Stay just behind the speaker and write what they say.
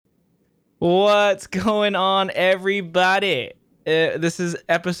What's going on, everybody? This is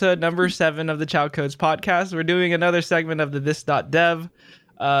episode number 7 of the Child Codes podcast. We're doing another segment of the this.dev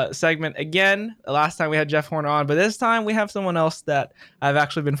segment again. Last time we had Jeff Horner on, but this time we have someone else that I've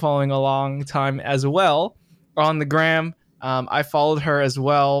actually been following a long time as well on the gram. I followed her as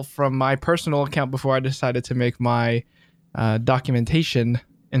well from my personal account before I decided to make my documentation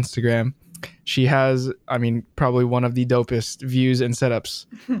Instagram. She has, probably one of the dopest views and setups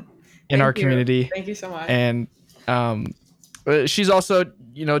in our community. Thank you so much. And she's also,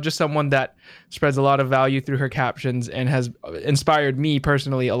 just someone that spreads a lot of value through her captions and has inspired me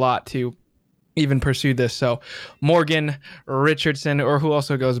personally a lot to even pursue this. So Morgan Richardson, or who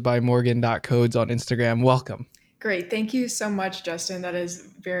also goes by Morgan.codes on Instagram, welcome. Great. Thank you so much, Justin. That is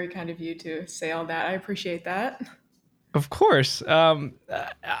very kind of you to say all that. I appreciate that. Of course.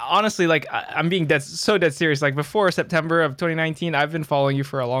 Honestly, I'm being dead serious. Like before September of 2019, I've been following you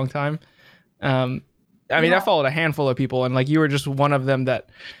for a long time. I followed a handful of people, and you were just one of them that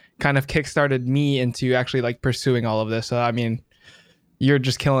kind of kickstarted me into actually pursuing all of this. So, you're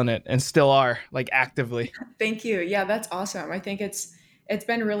just killing it and still are actively. Thank you. Yeah, that's awesome. I think it's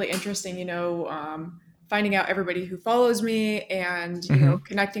been really interesting, finding out everybody who follows me and,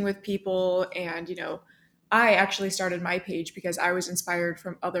 connecting with people. And, I actually started my page because I was inspired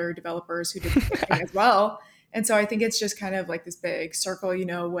from other developers who did the same thing as well. And so I think it's just kind of like this big circle,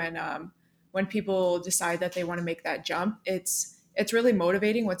 when people decide that they want to make that jump, it's really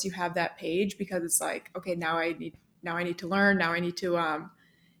motivating once you have that page, because it's like, okay, now I need to learn. Now I need to,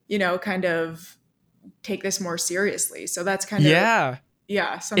 kind of take this more seriously. So that's kind of,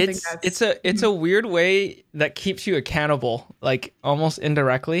 something it's a weird way that keeps you accountable, almost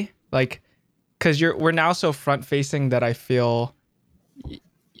indirectly, because we're now so front facing that I feel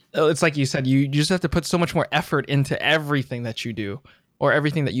it's like you said, you just have to put so much more effort into everything that you do or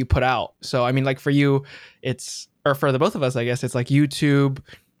everything that you put out. So, for you, or for the both of us, I guess it's YouTube,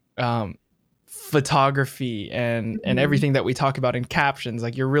 photography and everything that we talk about in captions.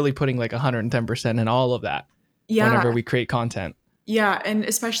 You're really putting 110% in all of that whenever we create content. Yeah. And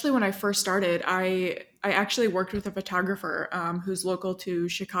especially when I first started, I actually worked with a photographer who's local to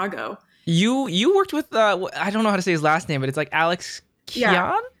Chicago. You worked with, I don't know how to say his last name, but it's Alex Kian?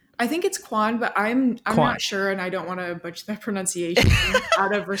 Yeah. I think it's Quan, but I'm not sure, and I don't want to butcher that pronunciation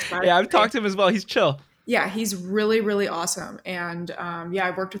out of respect. Yeah, I've talked to him as well. He's chill. Yeah, he's really, really awesome. And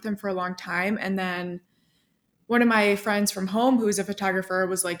I've worked with him for a long time. And then one of my friends from home, who's a photographer,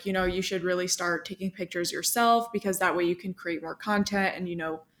 was like, you should really start taking pictures yourself, because that way you can create more content and,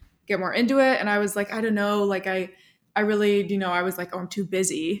 get more into it. And I was like, I don't know, I really, I was like, oh, I'm too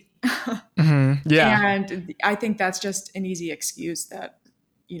busy. Mm-hmm. Yeah. And I think that's just an easy excuse that,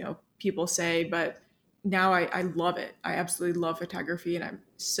 people say, but now I love it. I absolutely love photography, and I'm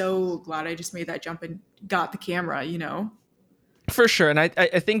so glad I just made that jump and got the camera, For sure. And I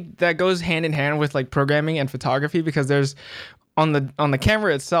think that goes hand in hand with programming and photography, because there's on the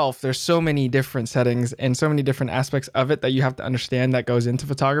camera itself, there's so many different settings and so many different aspects of it that you have to understand that goes into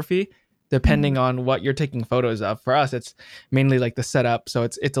photography, depending on what you're taking photos of. For us, it's mainly the setup. So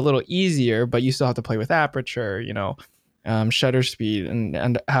it's a little easier, but you still have to play with aperture, shutter speed,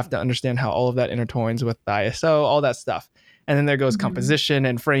 and have to understand how all of that intertwines with the ISO, all that stuff. And then there goes composition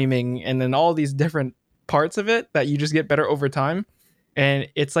and framing, and then all these different parts of it that you just get better over time. And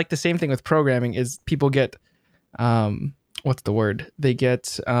it's the same thing with programming is people get, what's the word? They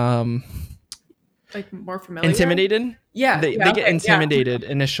get, more familiar? Intimidated. Yeah. They get intimidated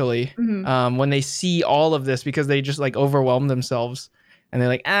initially when they see all of this, because they just overwhelm themselves and they're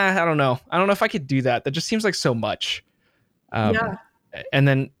like, I don't know if I could do that. That just seems like so much. And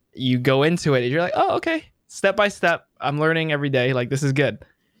then you go into it and you're like, oh, okay, step by step, I'm learning every day. This is good.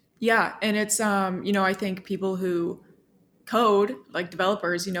 Yeah. And it's, I think people who code,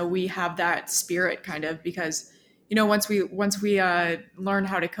 developers, we have that spirit kind of, because, once we learn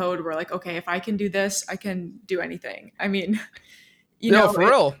how to code, we're like, okay, if I can do this, I can do anything. For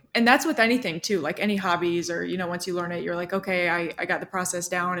real. And that's with anything too, any hobbies, or, once you learn it, you're like, okay, I got the process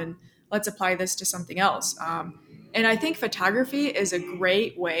down, and let's apply this to something else. And I think photography is a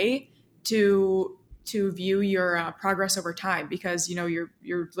great way to view your progress over time, because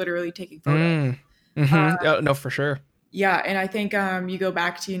you're literally taking photos. No, for sure. Yeah, and I think you go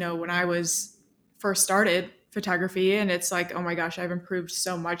back to when I was first started photography, and it's like, oh my gosh, I've improved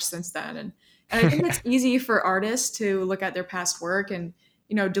so much since then. And I think it's easy for artists to look at their past work and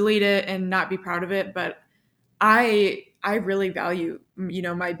delete it and not be proud of it, but I really value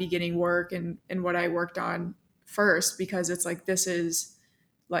my beginning work and what I worked on first, because it's this is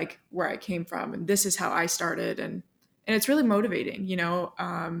where I came from, and this is how I started, and it's really motivating.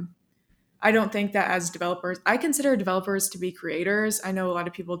 I don't think that as developers, I consider developers to be creators. I know a lot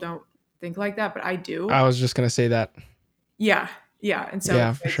of people don't think like that, but I I do. was just gonna say that. Yeah, yeah. And so Yeah,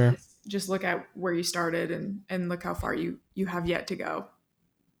 it's for like sure. just look at where you started and look how far you have yet to go.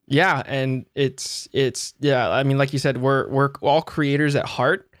 Yeah, and it's yeah. I mean, like you said, we're all creators at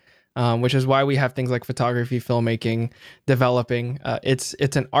heart, which is why we have things like photography, filmmaking, developing. It's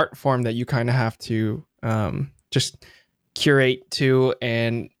an art form that you kind of have to just curate to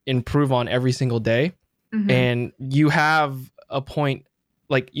and improve on every single day. Hmm. And you have a point,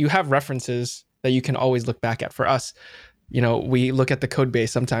 like you have references that you can always look back at. For us, we look at the code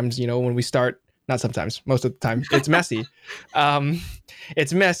base sometimes, when we start, not sometimes, most of the time, it's messy. Um,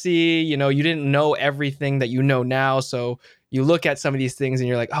 it's messy, you didn't know everything that you know now. So you look at some of these things and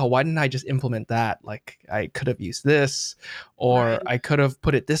you're like, oh, why didn't I just implement that? Like I could have used this, or Right. I could have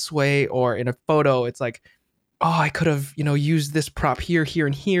put it this way, or in a photo, it's like, oh, I could have, used this prop here, here,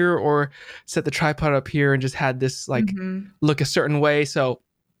 and here, or set the tripod up here and just had this like Hmm. look a certain way. So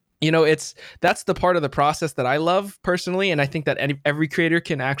that's the part of the process that I love personally, and I think that every creator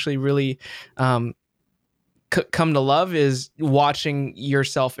can actually really um, come to love is watching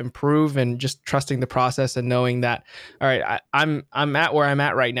yourself improve and just trusting the process and knowing that, all right, I'm at where I'm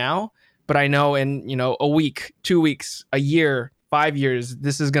at right now, but I know in a week, 2 weeks, a year, 5 years,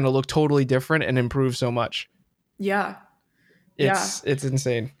 this is going to look totally different and improve so much. Yeah. Yeah. It's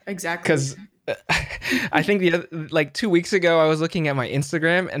insane Exactly. because I think like 2 weeks ago, I was looking at my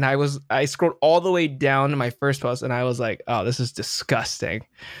Instagram and I scrolled all the way down to my first post and I was like, oh, this is disgusting.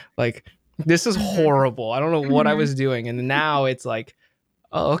 Like, this is Hmm. horrible. I don't know what I Hmm. was doing. And now it's like,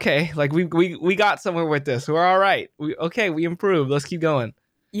 oh, okay. Like we got somewhere with this. We're all right. We improved. Let's keep going.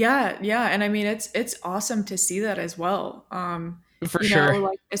 Yeah, yeah, and I mean it's awesome to see that as well. For sure.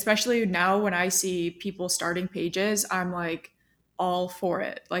 Like especially now when I see people starting pages, I'm like all for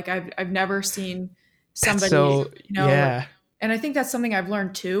it. Like I've never seen That's somebody, so, like, yeah. and I think that's something I've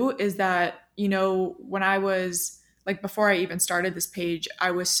learned too is that, when I was like before I even started this page,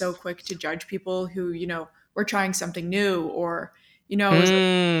 I was so quick to judge people who, were trying something new or, I was like,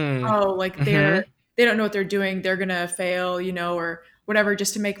 Mm. oh, like Mm-hmm. they don't know what they're doing, they're gonna fail, or whatever,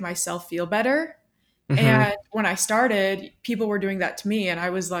 just to make myself feel better. Mm-hmm. And when I started, people were doing that to me, and I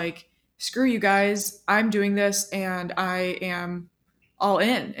was like, screw you guys, I'm doing this and I am all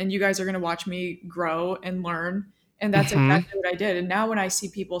in, and you guys are gonna watch me grow and learn. And that's Mm-hmm. exactly what I did. And now when I see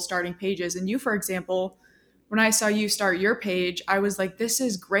people starting pages, and you, for example, when I saw you start your page, I was like, this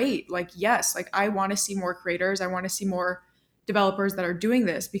is great. Like, yes, like I want to see more creators. I want to see more developers that are doing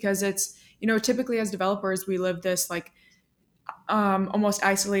this because it's, typically as developers, we live this like almost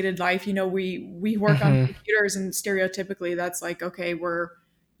isolated life. We work on Mm-hmm. computers, and stereotypically that's like, okay, we're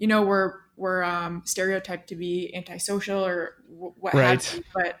stereotyped to be antisocial or what have Right.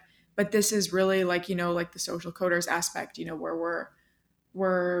 you. But this is really like, like the social coders aspect, where we're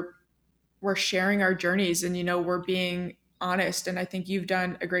we're sharing our journeys, and we're being honest. And I think you've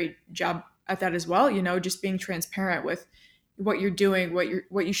done a great job at that as well, just being transparent with what you're doing,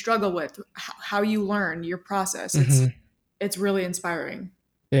 what you struggle with, how you learn your process. Mm-hmm. It's really inspiring.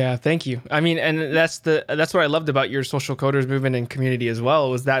 Yeah, thank you. I mean, and that's what I loved about your social coders movement and community as well,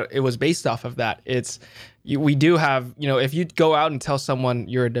 was that it was based off of that. We do have, if you go out and tell someone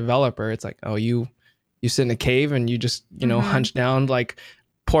you're a developer, it's like, oh, you sit in a cave and you just, Hmm. hunch down, like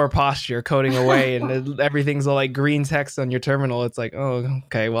poor posture, coding away, and everything's all like green text on your terminal. It's like, oh,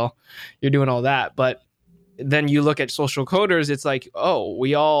 okay, well, you're doing all that, but then you look at social coders, it's like, oh,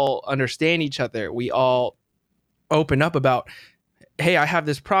 we all understand each other. We all open up about, hey, I have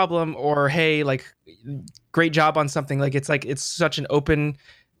this problem, or hey, like, great job on something. Like it's such an open,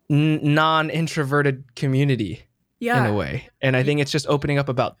 non-introverted community in a Yeah. way. And I think it's just opening up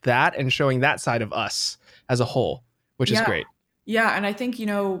about that and showing that side of us as a whole, which is Yeah. great. Yeah. And I think,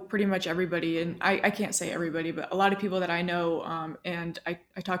 pretty much everybody, and I can't say everybody, but a lot of people that I know, and I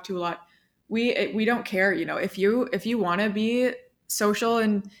talk to a lot, we don't care, if you want to be social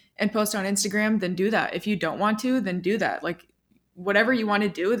and post on Instagram, then do that. If you don't want to, then do that. Like whatever you want to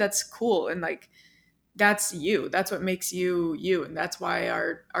do, that's cool. And like, that's you. That's what makes you you. And that's why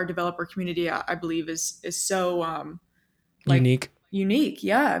our developer community, I believe is so, like Unique. unique.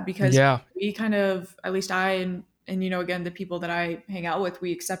 Yeah, because Yeah. we kind of, at least I and again the people that I hang out with,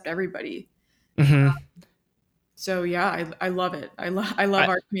 we accept everybody. Hmm. So yeah, I love it. I love I,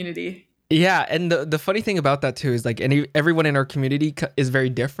 our community. yeah, and the funny thing about that too is like everyone in our community is very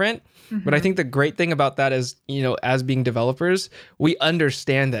different, but I Hmm. think the great thing about that is, as being developers, we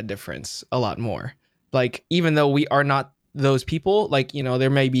understand that difference a lot more. Like, even though we are not those people, like, there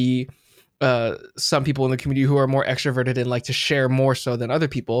may be some people in the community who are more extroverted and like to share more so than other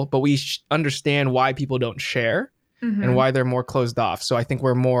people, but we understand why people don't share and Mm-hmm. why they're more closed off. So I think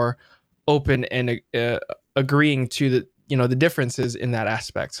we're more open and agreeing to the the differences in that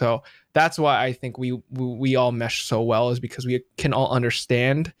aspect. So that's why I think we all mesh so well, is because we can all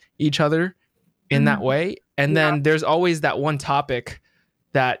understand each other in that Mm-hmm. way. And Yeah. then there's always that one topic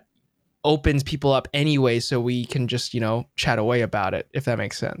that opens people up anyway, so we can just chat away about it, if that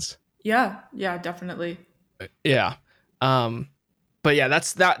makes sense. Yeah. Yeah, definitely. Yeah. um but yeah,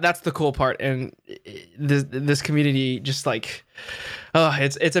 that's the cool part. And this community, just like, oh,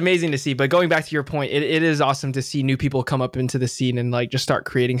 it's amazing to see. But going back to your point, it is awesome to see new people come up into the scene and like just start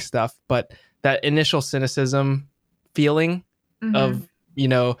creating stuff. But that initial cynicism feeling Mm-hmm. of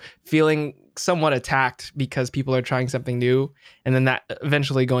feeling somewhat attacked because people are trying something new, and then that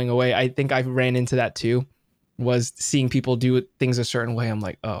eventually going away, I think I ran into that too, was seeing people do things a certain way. I'm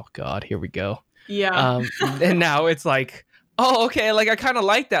like, oh god, here we go. Yeah. And now it's like, oh, okay, like I kind of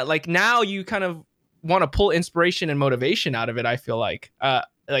like that. Like now you kind of want to pull inspiration and motivation out of it. I feel like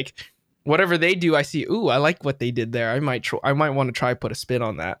whatever they do, I see, ooh, I like what they did there. I might want to try put a spin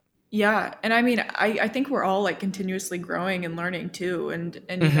on that. Yeah. And I mean, I think we're all like continuously growing and learning too. And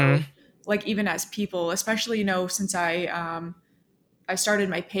Mm-hmm. like even as people, especially, since I started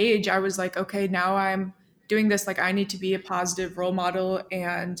my page, I was like, okay, now I'm doing this. Like, I need to be a positive role model.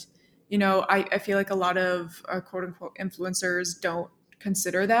 And, I feel like a lot of quote unquote influencers don't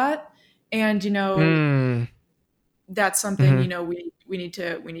consider that. And, Mm. that's something, Mm-hmm. we need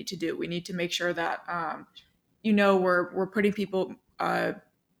to do. We need to make sure that, we're putting people,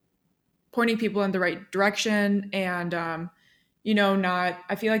 pointing people in the right direction. And, not,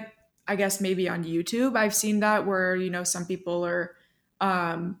 I feel like, I guess maybe on YouTube, I've seen that where, some people are,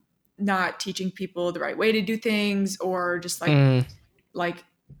 um, not teaching people the right way to do things, or just Mm. like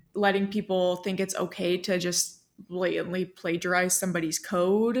letting people think it's okay to just blatantly plagiarize somebody's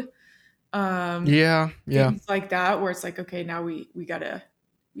code. Um, Yeah. Yeah. Things like that, where it's like, okay, now we gotta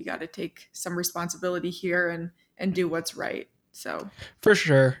take some responsibility here and do what's right. So, For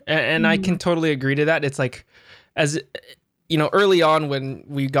sure. And I can mhm. totally agree to that. It's like, as early on when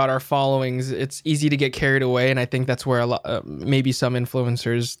we got our followings, it's easy to get carried away. And I think that's where a lot, maybe some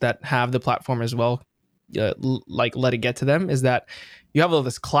influencers that have the platform as well, like let it get to them, is that you have all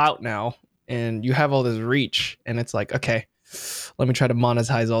this clout now and you have all this reach. And it's like, okay, let me try to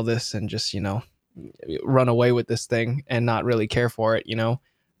monetize all this and just, run away with this thing and not really care for it.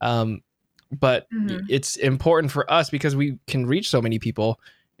 Um, but Mhm. it's important for us because we can reach so many people,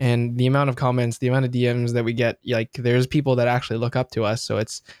 and the amount of comments, the amount of DMs that we get, like there's people that actually look up to us. So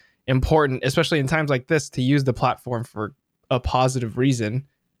it's important, especially in times like this, to use the platform for a positive reason.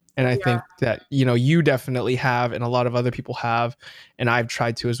 And I Yeah. think that, you definitely have, and a lot of other people have, and I've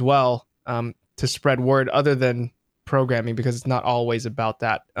tried to as well, to spread word other than programming, because it's not always about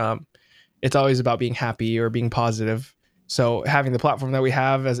that. It's always about being happy or being positive. So having the platform that we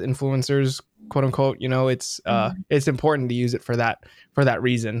have as influencers, quote unquote, Mhm. it's important to use it for that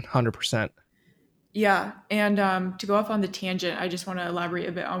reason, 100%. Yeah, and to go off on the tangent, I just want to elaborate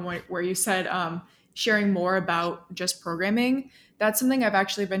a bit on where you said sharing more about just programming. That's something I've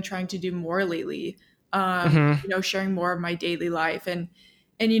actually been trying to do more lately. Mm-hmm. Sharing more of my daily life, and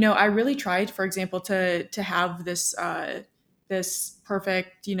I really tried, for example, to have this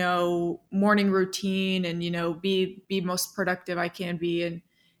perfect morning routine, and be most productive I can be,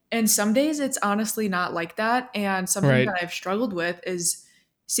 and some days it's honestly not like that. And something Right. that I've struggled with is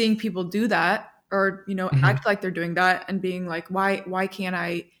seeing people do that, or Mm-hmm. act like they're doing that, and being like, why can't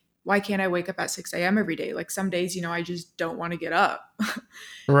I wake up at 6 a.m. every day? Like some days, I just don't want to get up.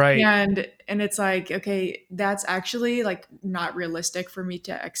 Right. And it's like, okay, that's actually like not realistic for me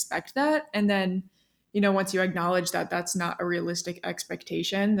to expect that. And then, once you acknowledge that that's not a realistic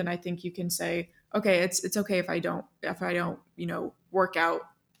expectation, then I think you can say, okay, it's okay if I don't work out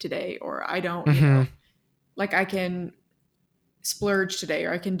today, or I don't, Mm-hmm. like I can splurge today,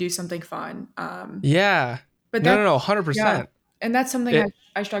 or I can do something fun. Yeah. But No, that's, no, no, yeah, 100%. and that's something I It.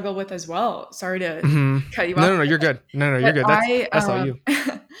 I struggle with as well. Sorry to Mm-hmm. cut you No, off, no, no, you're good. No, no, you're but good. That's I that's all you.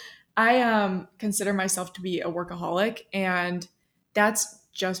 I consider myself to be a workaholic, and that's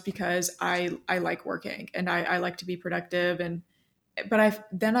just because I like working, and I like to be productive. And but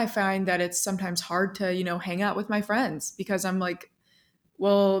I find that it's sometimes hard to hang out with my friends, because I'm like,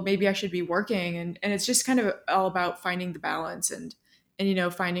 well, maybe I should be working. And it's just kind of all about finding the balance, and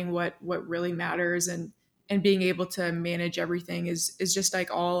finding what really matters, and being able to manage everything is just like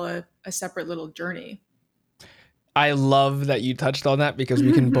all a separate little journey. I love that you touched on that because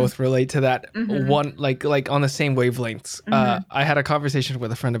we can both relate to that Mm-hmm. one, like on the same wavelengths. Mm-hmm. I had a conversation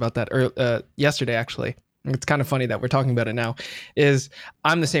with a friend about that yesterday, actually. It's kind of funny that we're talking about it now. Is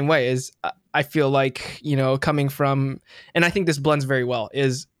I'm the same way. Is I feel like, coming from, and I think this blends very well.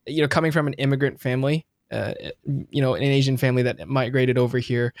 Is, coming from an immigrant family, an Asian family that migrated over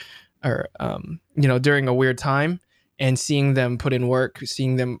here, or during a weird time, and seeing them put in work,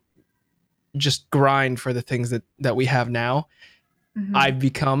 seeing them just grind for the things that we have now. Mm-hmm. I've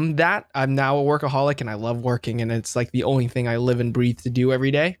become that. I'm now a workaholic and I love working, and it's like the only thing I live and breathe to do every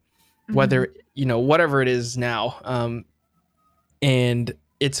day, Mm-hmm. whether, whatever it is now. And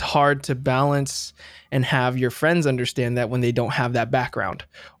it's hard to balance and have your friends understand that when they don't have that background,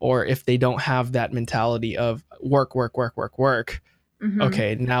 or if they don't have that mentality of work, work, work, work, work. Mm-hmm.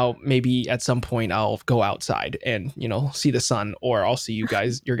 Okay, now maybe at some point I'll go outside and, see the sun, or I'll see your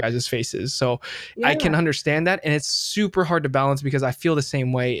guys' faces. So I Yeah. can understand that. And it's super hard to balance because I feel the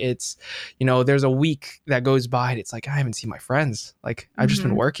same way. It's, there's a week that goes by and it's like, I haven't seen my friends. Like, I've just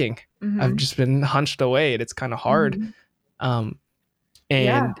been Mm-hmm. working. I've Mm-hmm. just been hunched away, and it's kind of hard. Mm-hmm. Um,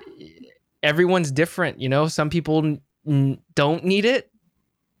 Yeah. and everyone's different. Some people don't need it,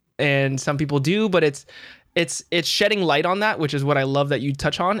 and some people do, but it's shedding light on that, which is what I love that you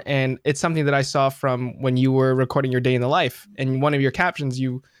touch on. And it's something that I saw from when you were recording your day in the life. And one of your captions,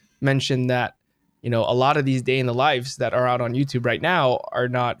 you mentioned that, a lot of these day in the lives that are out on YouTube right now are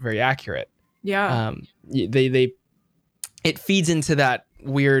not very accurate. Yeah. They it feeds into that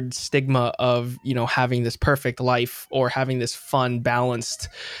weird stigma of, having this perfect life, or having this fun, balanced,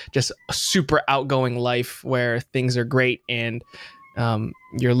 just super outgoing life where things are great, and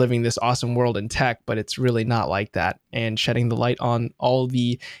you're living this awesome world in tech, but it's really not like that. And shedding the light on all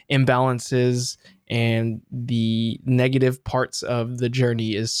the imbalances and the negative parts of the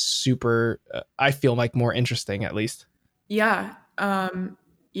journey is super, I feel like, more interesting, at least. Yeah.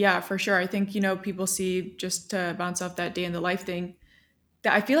 Yeah, for sure. I think, people see, just to bounce off that day in the life thing,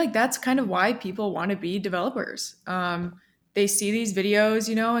 that I feel like that's kind of why people want to be developers. They see these videos,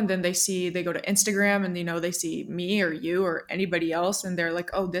 and then they go to Instagram, and, they see me or you or anybody else, and they're like,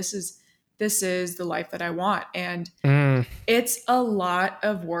 oh, this is the life that I want. And Mm, it's a lot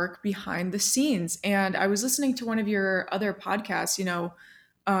of work behind the scenes. And I was listening to one of your other podcasts,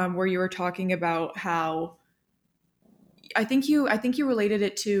 where you were talking about how, I think you related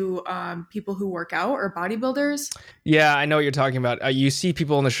it to people who work out or bodybuilders. yeah, I know what you're talking about. You see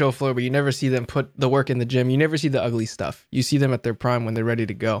people on the show floor, but you never see them put the work in the gym. You never see the ugly stuff. You see them at their prime when they're ready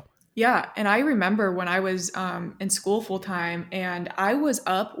to go. Yeah, and I remember when I was in school full time, and I was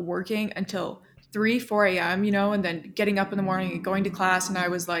up working until 3, 4 a.m., and then getting up in the morning and going to class, and I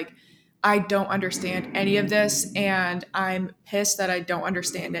was like, I don't understand any of this, and I'm pissed that I don't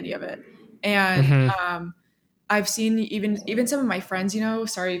understand any of it. And Hmm. I've seen even some of my friends,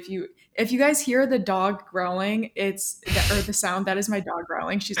 sorry if you guys hear the dog growling, or the sound, that is my dog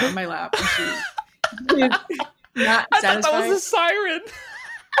growling. She's on my lap and she is not I thought that was satisfied. a siren.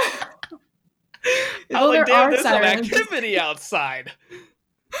 I was Well, like, there damn, are there's some sirens. activity outside.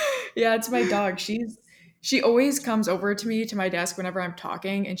 Yeah, it's my dog. She always comes over to me to my desk whenever I'm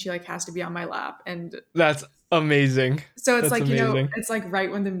talking, and she like has to be on my lap. And That's amazing. so it's That's like, amazing. it's like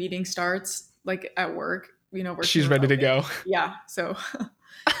right when the meeting starts, like at work, working She's ready to remotely. go. Yeah. So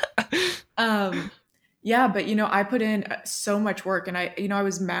um yeah, but I put in so much work, and I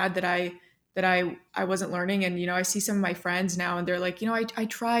was mad that I wasn't learning. And I see some of my friends now, and they're like, I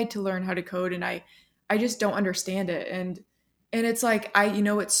tried to learn how to code, and I just don't understand it. And it's like,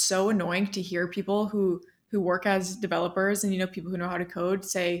 it's so annoying to hear people who work as developers, and people who know how to code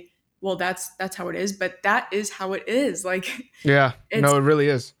say, well, that's how it is. But that is how it is. Like, Yeah, it's no, it really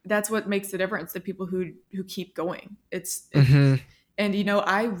is. that's what makes the difference, the people who keep going. It's Hmm. And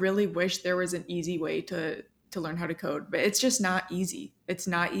I really wish there was an easy way to learn how to code, but it's just not easy. It's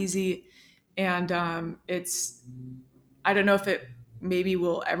not easy. And it's I don't know if it maybe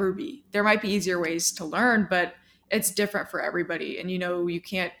will ever be. There might be easier ways to learn, but it's different for everybody. And you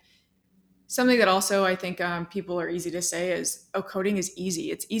can't. Something that also I think people are easy to say is, oh, coding is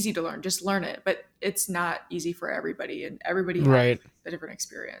easy. It's easy to learn. Just learn it. But it's not easy for everybody, and everybody has Right. a different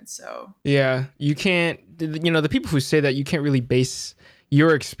experience. So Yeah, you can't. The people who say that, you can't really base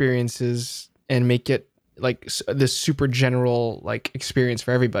your experiences and make it like this super general like experience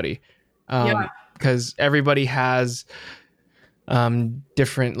for everybody, yeah. because everybody has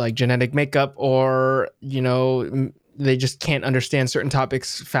different like genetic makeup, or they just can't understand certain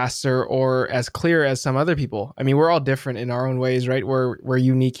topics faster or as clear as some other people. I mean, we're all different in our own ways, right? We're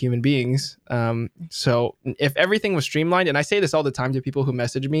unique human beings. So if everything was streamlined, and I say this all the time to people who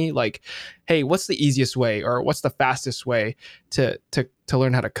message me, like, "Hey, what's the easiest way, or what's the fastest way to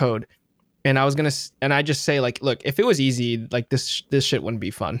learn how to code?" And I just say, like, look, if it was easy, like this shit wouldn't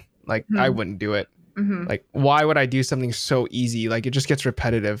be fun. Like, I wouldn't do it. Like, why would I do something so easy? Like, it just gets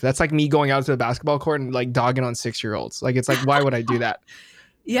repetitive. That's like me going out to the basketball court and like dogging on 6-year-olds. Like, it's like, why would I do that?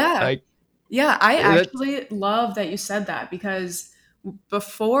 Yeah. Like, Yeah, I that, actually love that you said that because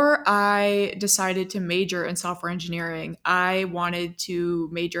before I decided to major in software engineering, I wanted to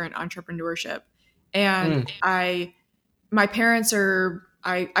major in entrepreneurship. And mm, my parents are,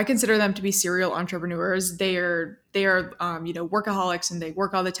 I consider them to be serial entrepreneurs. They are workaholics and they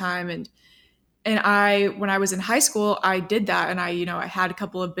work all the time. And when I was in high school, I did that. And I had a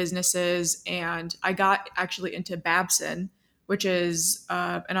couple of businesses and I got actually into Babson, which is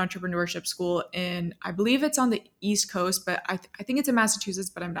an entrepreneurship school I believe it's on the East Coast, but I think it's in Massachusetts,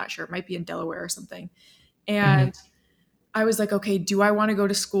 but I'm not sure. It might be in Delaware or something. mhm. And I was like, okay, do I want to go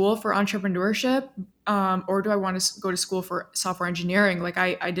to school for entrepreneurship? Or do I want to go to school for software engineering? Like,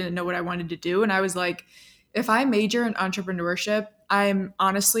 I didn't know what I wanted to do. And I was like, if I major in entrepreneurship, I'm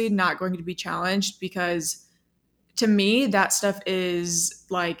honestly not going to be challenged because to me, that stuff is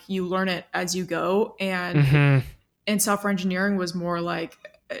like you learn it as you go. Mhm. And software engineering was more like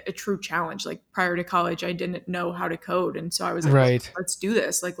a true challenge. Like prior to college, I didn't know how to code. And so I was like, Right. let's do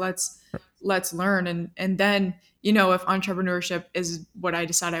this. Like, let's learn. And then, if entrepreneurship is what I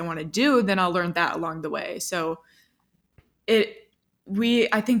decide I want to do, then I'll learn that along the way. So it,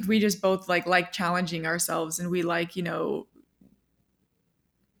 I think we just both like challenging ourselves and we like,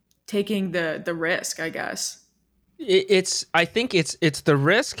 taking the risk, I guess. I think it's the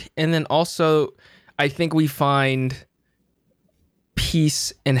risk, and then also I think we find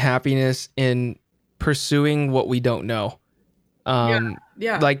peace and happiness in pursuing what we don't know. Yeah. Um,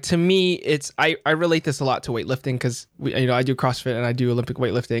 Yeah. like, to me, I relate this a lot to weightlifting because I do CrossFit and I do Olympic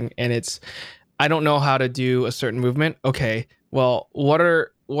weightlifting, and I don't know how to do a certain movement. Okay, well, what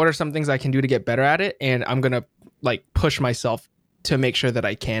are some things I can do to get better at it? And I'm gonna like push myself to make sure that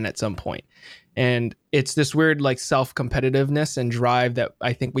I can at some point. And it's this weird like self competitiveness and drive that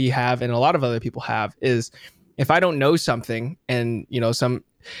I think we have, and a lot of other people have, is if I don't know something, and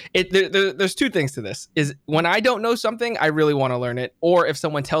there's two things to this: is when I don't know something, I really want to learn it, or if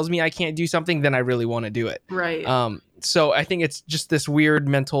someone tells me I can't do something, then I really want to do it. Right. So I think it's just this weird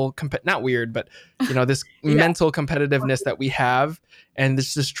mental not weird, but this Yeah. mental competitiveness that we have, and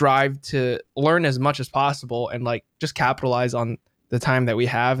this drive to learn as much as possible and like just capitalize on the time that we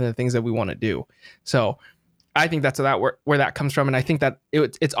have and the things that we want to do. So I think that's where that comes from, and I think that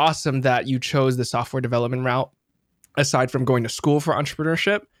it's awesome that you chose the software development route aside from going to school for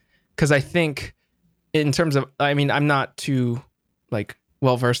entrepreneurship, because I think in terms of, I mean, I'm not too like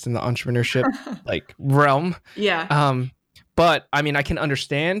well versed in the entrepreneurship like realm. Yeah. But I mean, I can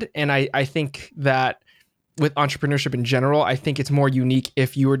understand, and I think that with entrepreneurship in general, I think it's more unique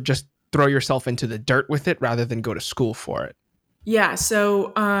if you were just throw yourself into the dirt with it rather than go to school for it. Yeah.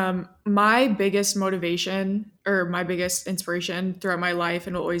 So, my biggest motivation or my biggest inspiration throughout my life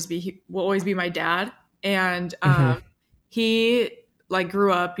and will always be my dad. And Mm-hmm. he like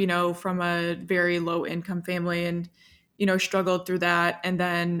grew up, from a very low income family and struggled through that, and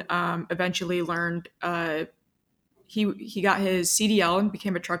then eventually learned. He got his CDL and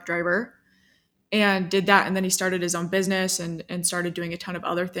became a truck driver and did that, and then he started his own business and started doing a ton of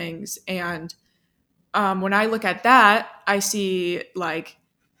other things. And when I look at that, I see like,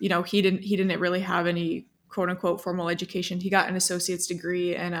 he didn't really have any quote unquote formal education. He got an associate's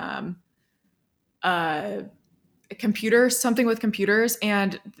degree in uh, something with computers,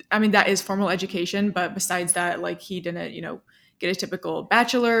 and I mean that is formal education. But besides that, like he didn't, get a typical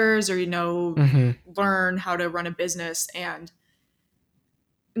bachelor's or Mm-hmm. learn how to run a business. And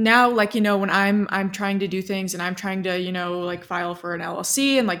now, like, when I'm trying to do things and I'm trying to like file for an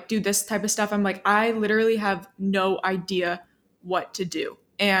LLC and like do this type of stuff, I'm like, I literally have no idea what to do.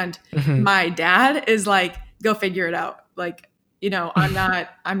 And Mm-hmm. my dad is like, go figure it out. Like, I'm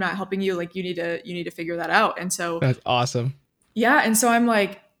not helping you. Like, you need to figure that out. And so That's awesome. yeah, and so I'm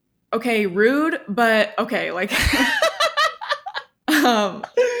like, okay, rude, but okay, like um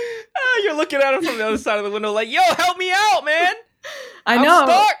You're looking at him from the other side of the window like, yo, help me out, man. I I'm know.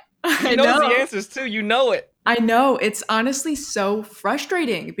 stuck. I He knows know. the answers too. You know it. I know. It's honestly so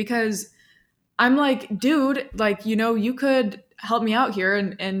frustrating because I'm like, dude, like, you could help me out here.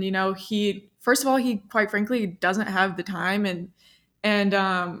 And he, first of all, he quite frankly doesn't have the time. And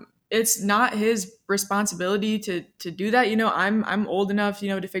it's not his responsibility to do that. I'm old enough,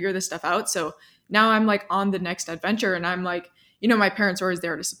 to figure this stuff out. So now I'm like on the next adventure, and I'm like, my parents are always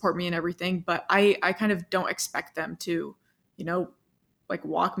there to support me and everything, but I kind of don't expect them to, you know, like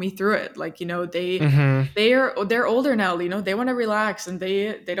walk me through it. Like, Mm-hmm. they're older now, they want to relax, and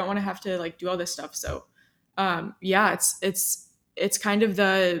they don't want to have to like do all this stuff. So yeah, it's kind of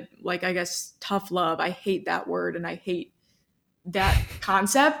the, like, I guess, tough love. I hate that word and I hate that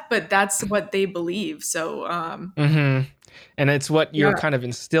concept, but that's what they believe. So Mm-hmm. And it's what you're yeah. kind of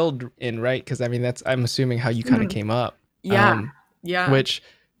instilled in, right? Because I mean, that's, I'm assuming, how you kind of Mhm. came up. Yeah. Um, Yeah. which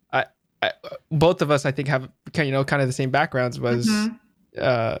I both of us, I think, have kind of the same backgrounds. Was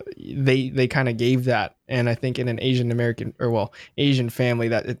Hmm. they kind of gave that, and I think in an Asian American, or well, Asian family,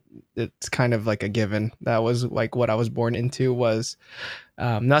 that it's kind of like a given. That was like what I was born into. Was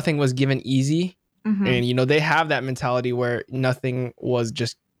nothing was given easy, Hmm. and they have that mentality where nothing was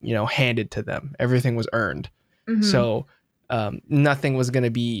just handed to them. Everything was earned. Hmm. So nothing was going to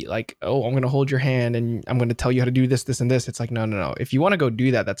be like, oh, I'm going to hold your hand and I'm going to tell you how to do this, this, and this. It's like, no, no, no. If you want to go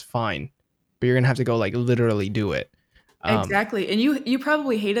do that, that's fine, but you're going to have to go like literally do it. Um, Exactly. And you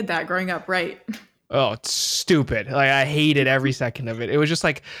probably hated that growing up, right? oh, it's stupid. Like, I hated every second of it. It was just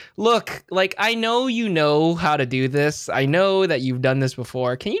like, look, like, I know you know how to do this. I know that you've done this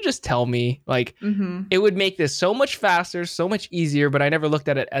before. Can you just tell me? Like, Hmm. it would make this so much faster, so much easier, but I never looked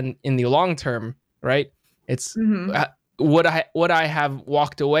at it in the long term, right? It's Hmm. would I have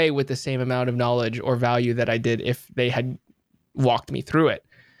walked away with the same amount of knowledge or value that I did if they had walked me through it?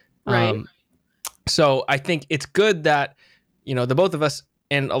 Right. Um, so I think it's good that the both of us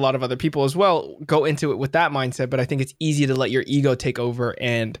and a lot of other people as well go into it with that mindset. But I think it's easy to let your ego take over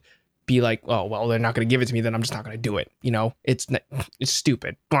and be like, oh well, they're not going to give it to me, then I'm just not going to do it. It's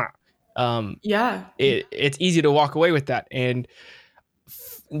stupid. Um, Yeah. it's easy to walk away with that, and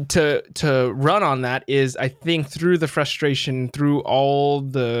to run on that is, I think, through the frustration, through all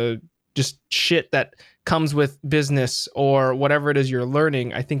the just shit that comes with business or whatever it is you're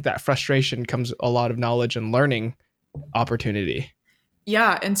learning. I think that frustration comes a lot of knowledge and learning opportunity.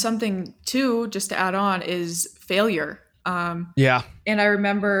 Yeah. And something too, just to add on, is failure. Yeah. And I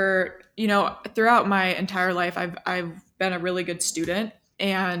remember, throughout my entire life, I've been a really good student.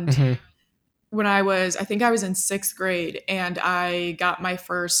 And Mm-hmm. when I think I was in sixth grade, and I got my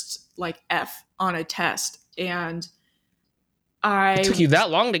first like F on a test. And It I took you that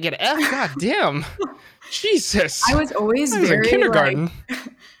long to get an F? God damn. I Jesus. was always I was in very like kindergarten.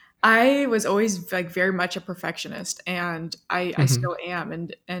 I was always like very much a perfectionist, and I Mm-hmm. still am.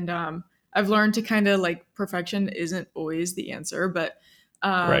 And I've learned to kind of like, perfection isn't always the answer, but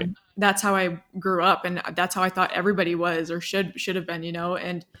Right. that's how I grew up, and that's how I thought everybody was, or should have been,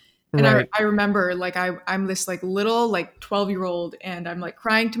 and Right. I remember like I'm this like little like 12-year-old, and I'm like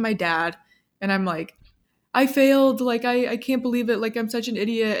crying to my dad, and I'm like, I failed. Like, I can't believe it. Like, I'm such an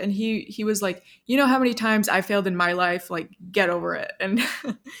idiot. And he was like, you know how many times I failed in my life? Like, get over it. And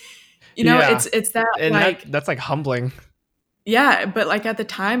Yeah. it's that And like, that's like humbling. yeah, but like at the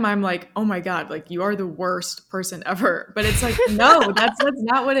time I'm like, oh my God, like you are the worst person ever. But it's like, no, that's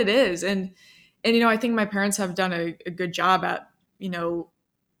not what it is. And I think my parents have done a good job at, you know,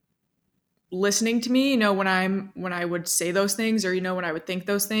 listening to me, when I would say those things, or, when I would think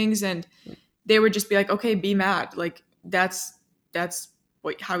those things, and they would just be like, okay, be mad. Like, that's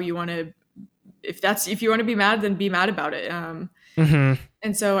how you want to, if you want to be mad, then be mad about it. Mm-hmm.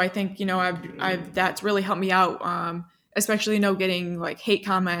 And so I think, I've that's really helped me out, especially, getting like hate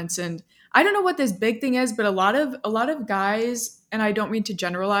comments. And I don't know what this big thing is, but a lot of guys, and I don't mean to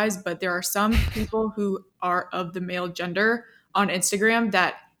generalize, but there are some people who are of the male gender on Instagram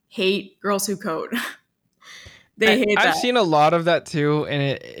that hate girls who code. They hate I've that. seen a lot of that too, and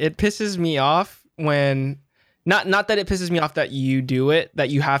it pisses me off when, not that it pisses me off that you do it, that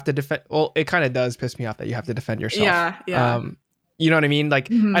you have to defend. Well, it kind of does piss me off that you have to defend yourself. Yeah, yeah. You know what I mean? Like,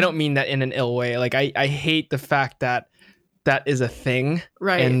 I Hmm. don't mean that in an ill way. Like, I hate the fact that that is a thing,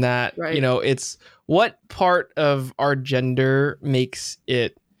 Right, and that right. it's what part of our gender makes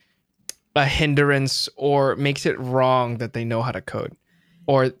it a hindrance or makes it wrong that they know how to code,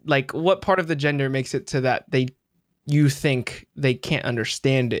 or like what part of the gender makes it to that you think they can't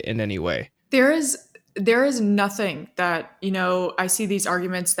understand it in any way. There is nothing that, I see these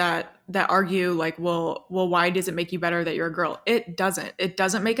arguments that argue like, well, why does it make you better that you're a girl? It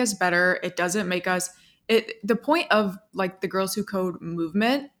doesn't make us better. It doesn't make us it The point of like the Girls Who Code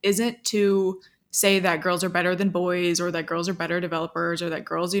movement isn't to say that girls are better than boys, or that girls are better developers, or that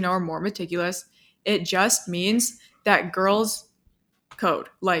girls, are more meticulous. It just means that girls code.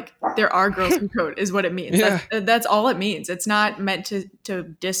 Like there are girls who code is what it means. Yeah. That's all it means. It's not meant to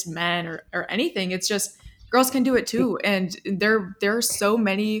diss men or anything. It's just girls can do it too. And there are so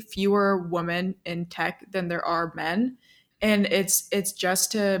many fewer women in tech than there are men. And it's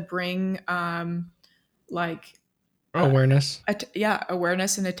just to bring like Awareness.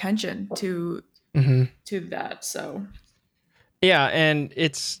 awareness and attention Mm-hmm. to that. So Yeah, and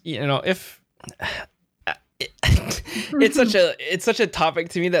it's, if it's such a topic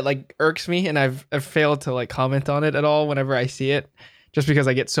to me that like irks me, and I've failed to like comment on it at all whenever I see it, just because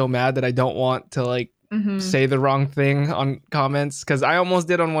I get so mad that I don't want to like say the wrong thing on comments, because I almost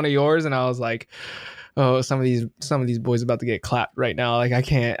did on one of yours, and I was like, oh, some of these boys about to get clapped right now. Like I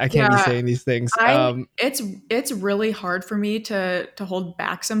can't be saying these things. It's really hard for me to hold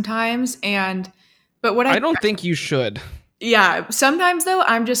back sometimes, but what I don't think you should. Yeah, sometimes though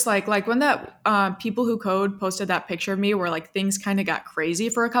I'm just like when that people who code posted that picture of me where like things kind of got crazy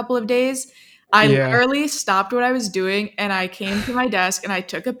for a couple of days. I literally stopped what I was doing and I came to my desk and I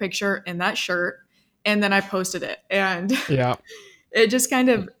took a picture in that shirt and then I posted it, and it just kind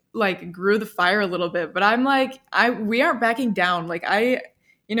of like grew the fire a little bit. But I'm like, we aren't backing down. Like I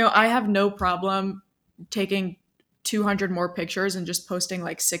have no problem taking 200 more pictures and just posting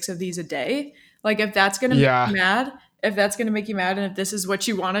like 6 of these a day. Like if that's gonna make you mad, and if this is what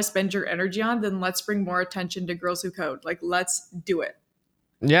you want to spend your energy on, then let's bring more attention to girls who code. Like let's do it.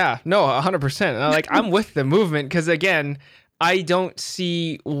 Yeah, no, 100%. Like I'm with the movement, because again, I don't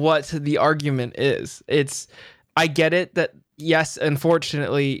see what the argument is. I get it that yes,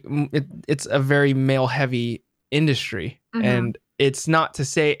 unfortunately, it's a very male heavy industry, and it's not to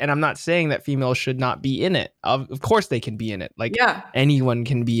say, and I'm not saying that females should not be in it. Of course they can be in it. Like anyone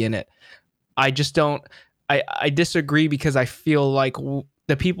can be in it. I just don't. I disagree, because I feel like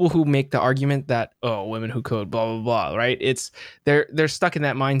the people who make the argument that, oh, women who code, blah blah blah, right? They're stuck in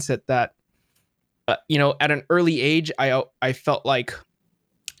that mindset that at an early age, I felt like,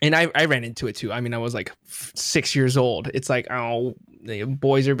 and I ran into it too. I mean, I was like 6 years old. It's like, oh,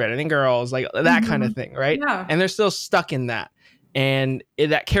 boys are better than girls, like that kind of thing, right? Yeah. And they're still stuck in that. And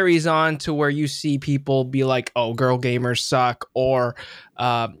that carries on to where you see people be like, oh, girl gamers suck, or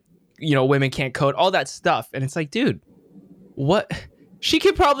women can't code, all that stuff. And it's like, dude, what? She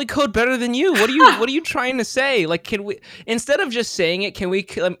could probably code better than you. What are you trying to say? Like, can we, instead of just saying it, can we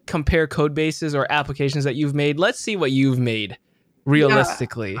compare code bases or applications that you've made? Let's see what you've made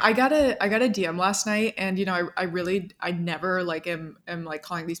realistically. I got a DM last night, and I never like am like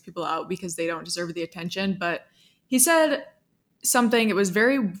calling these people out because they don't deserve the attention, but he said something, it was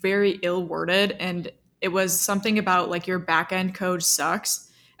very, very ill worded, and it was something about like your back end code sucks.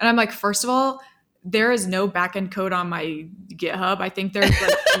 And I'm like, first of all, there is no backend code on my GitHub. I think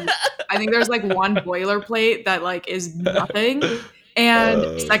there's like one boilerplate that like is nothing.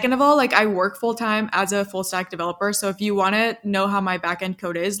 And second of all, like I work full time as a full stack developer. So if you want to know how my backend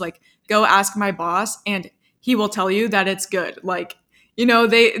code is, like go ask my boss and he will tell you that it's good. Like,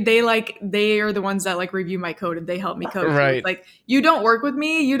 they are the ones that like review my code and they help me code. Right. Like you don't work with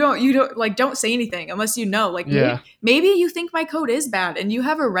me. You don't like, don't say anything unless like maybe you think my code is bad and you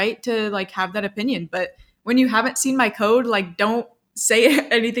have a right to like have that opinion. But when you haven't seen my code, like don't say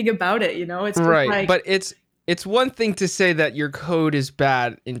anything about it. It's just right. Like, but it's one thing to say that your code is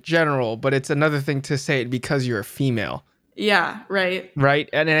bad in general, but it's another thing to say it because you're a female. Yeah. Right. Right.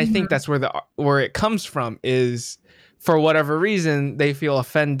 And I think that's where it comes from, is for whatever reason, they feel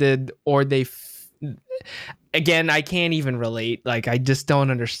offended, or again, I can't even relate. Like, I just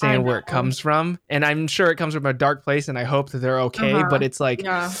don't understand where it comes from. And I'm sure it comes from a dark place, and I hope that they're okay. But it's like,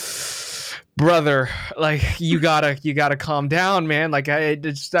 brother, like you gotta calm down, man. Like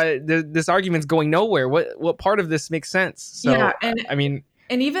this argument's going nowhere. What part of this makes sense? So, and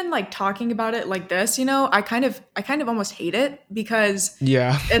even like talking about it like this, I kind of almost hate it, because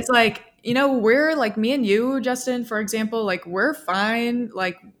it's like, we're like, me and you, Justin, for example, like we're fine.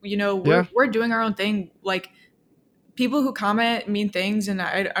 Like, we're doing our own thing. Like people who comment mean things, and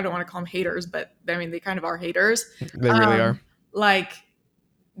I don't want to call them haters, but I mean, they kind of are haters. They really are. Like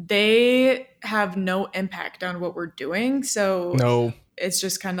they have no impact on what we're doing. So no, it's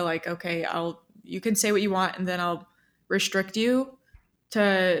just kind of like, okay, you can say what you want, and then I'll restrict you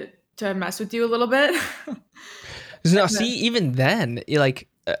to mess with you a little bit. No, see, even then, like,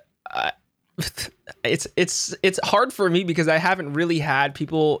 it's hard for me, because I haven't really had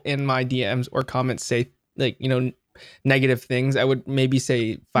people in my DMs or comments say like, negative things. I would maybe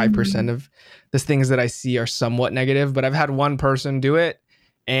say 5% of the things that I see are somewhat negative, but I've had one person do it,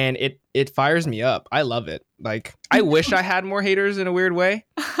 and it fires me up. I love it. Like, I wish I had more haters in a weird way,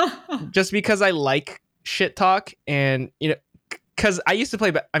 just because I like shit talk, and because I used to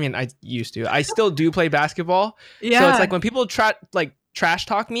play. I still do play basketball. So it's Yeah. like when people trash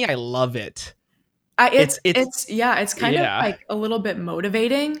talk me, I love it. It's kind of Yeah, like a little bit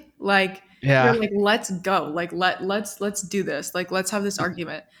motivating. Like you're yeah. like, let's go. Like let's do this. Like let's have this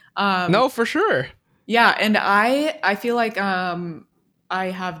argument. Um, No, for sure. yeah, and I feel like I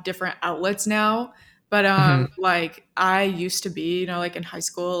have different outlets now, but Hmm. like I used to be, like in high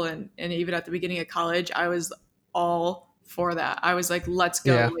school and even at the beginning of college, I was all for that. I was like, let's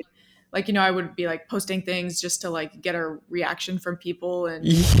go. Yeah. Like I would be like posting things just to like get a reaction from people and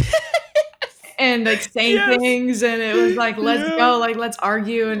like saying Yes. things, and it was like, let's Yeah. go, like let's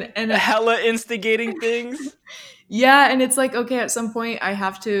argue, and Hella instigating things. yeah, and it's like, okay, at some point I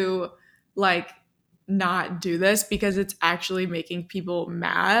have to like not do this because it's actually making people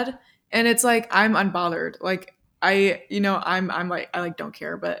mad. And it's like I'm unbothered. Like I'm like I like don't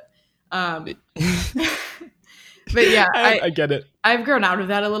care, um but yeah, I get it. I've grown out of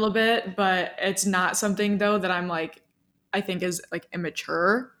that a little bit, but it's not something though that I'm like I think is like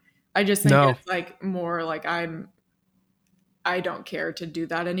immature. I just think No. it's like more like I don't care to do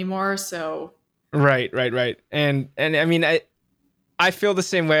that anymore. So Right, right, right. And I mean, I feel the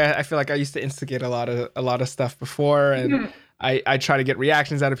same way. I feel like I used to instigate a lot of stuff before, and I try to get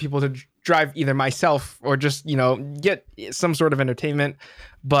reactions out of people to drive either myself or just get some sort of entertainment.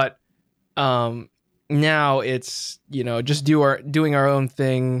 But now it's just doing our own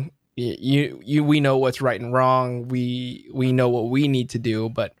thing. We know what's right and wrong. We know what we need to do.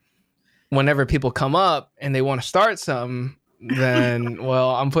 But whenever people come up and they want to start something, then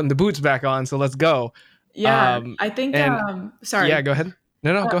well, I'm putting the boots back on, so let's go. yeah, Um, I think and sorry. Yeah, go ahead.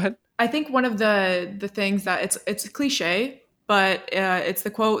 No, Uh, go ahead. I think one of the things that it's a cliche, but it's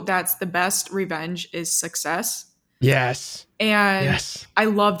the quote that's the best revenge is success. Yes. And Yes. I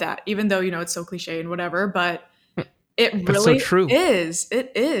love that, even though, it's so cliche and whatever, but it But so really true. is.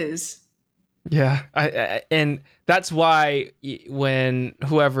 It is. Yeah. And that's why when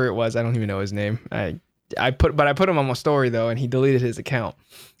whoever it was, I don't even know his name. I put him on my story though, and he deleted his account.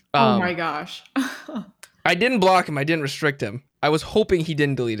 Oh my Um, gosh. I didn't block him. I didn't restrict him. I was hoping he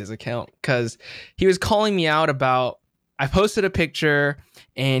didn't delete his account because he was calling me out about. I posted a picture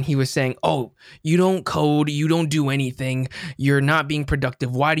and he was saying, "Oh, you don't code, you don't do anything, you're not being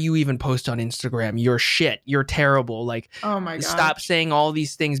productive. Why do you even post on Instagram? You're shit. You're terrible. Like, Oh my stop gosh. saying all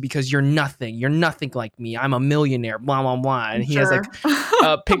these things because you're nothing. You're nothing like me. I'm a millionaire. Blah blah blah." And he has Sure. like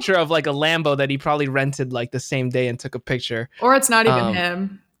a picture of like a Lambo that he probably rented like the same day and took a picture. Or it's not even Um,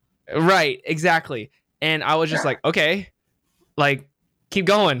 him. right, exactly. And I was just like, okay, like, keep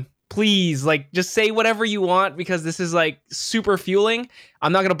going, please. Like, just say whatever you want because this is like super fueling.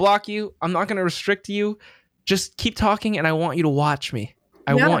 I'm not gonna block you. I'm not gonna restrict you. Just keep talking, and I want you to watch me.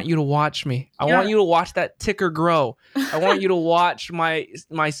 I Yeah. want you to watch me. I Yeah. want you to watch that ticker grow. I want you to watch my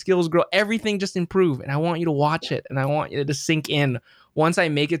skills grow. Everything just improve, and I want you to watch it, and I want it to sink in. Once I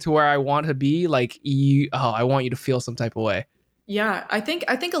make it to where I want to be, like I want you to feel some type of way. Yeah, I think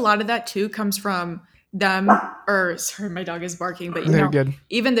a lot of that too comes from them, or sorry, my dog is barking, but Very good.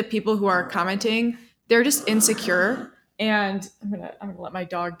 even the people who are commenting, they're just insecure. And I'm gonna let my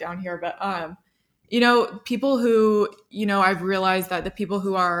dog down here, but people who, I've realized that the people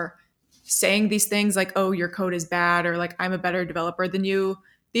who are saying these things like, oh, your code is bad, or like I'm a better developer than you,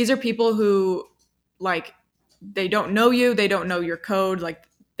 these are people who like they don't know you, they don't know your code, like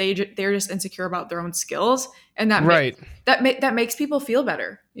they're just insecure about their own skills, and Right. that makes people feel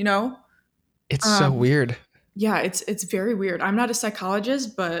better, It's so um weird. yeah, it's very weird. I'm not a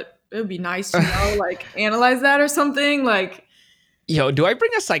psychologist, but it would be nice to like analyze that or something like. Yo, do I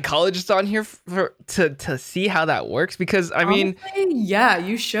bring a psychologist on here to see how that works? Because I mean, Honestly, yeah,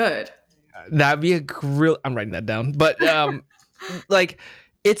 you should. that'd be a real. I'm writing that down. But like,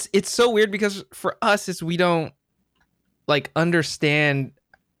 it's so weird because for us, it's we don't like understand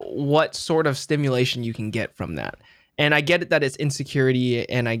what sort of stimulation you can get from that. And I get it that it's insecurity,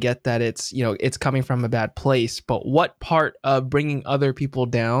 and I get that it's it's coming from a bad place. But what part of bringing other people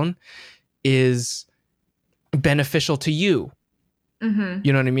down is beneficial to you? Hmm.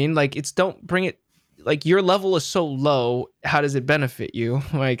 You know what I mean? Like, it's don't bring it, like, your level is so low. How does it benefit you?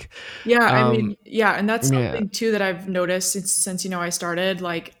 Like, Yeah, I mean, yeah, and that's yeah, something too that I've noticed since I started.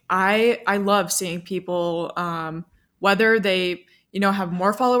 Like, I love seeing people, whether they have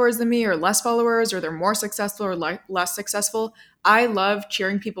more followers than me or less followers, or they're more successful or less successful. I love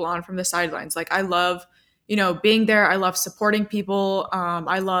cheering people on from the sidelines. Like, I love being there. I love supporting people.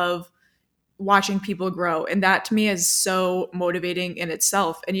 I love watching people grow, and that to me is so motivating in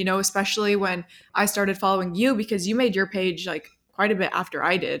itself. And especially when I started following you, because you made your page like quite a bit after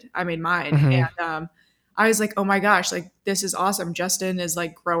I did. I made mine, hmm, and I was like, oh my gosh, like this is awesome. Justin is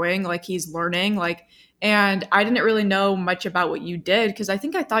like growing, like he's learning, like, and I didn't really know much about what you did because I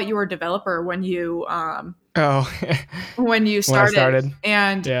think I thought you were a developer Oh, when you when I started, started.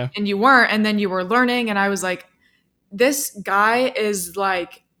 and Yeah. you weren't, and then you were learning, and I was like, this guy is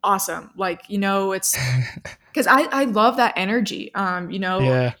like awesome. Like, it's because I love that energy.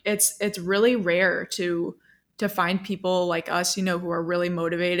 Yeah. It's really rare to find people like us, who are really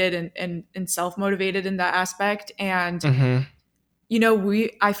motivated and self-motivated in that aspect. And, Hmm.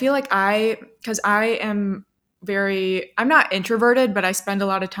 I feel like because I'm not introverted, but I spend a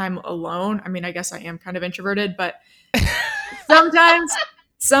lot of time alone. I mean, I guess I am kind of introverted, but sometimes,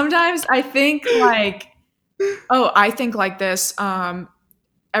 sometimes I think like, oh, I think like this.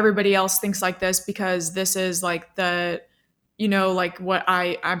 Everybody else thinks like this because this is like like what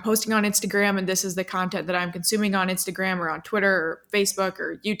I'm posting on Instagram, and this is the content that I'm consuming on Instagram or on Twitter or Facebook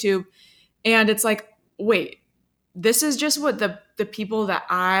or YouTube. And it's like, wait, this is just what the people that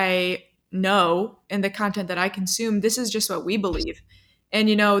I know and the content that I consume, this is just what we believe. And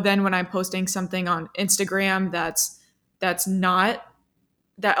then when I'm posting something on Instagram that's not,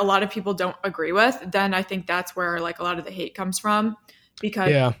 that a lot of people don't agree with, then I think that's where like a lot of the hate comes from, because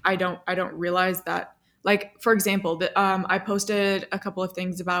Yeah. I don't realize that, like, for example, that I posted a couple of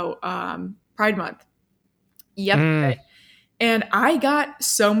things about Pride Month Mm. yesterday, and I got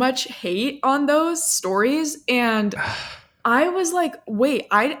so much hate on those stories, and I was like, wait,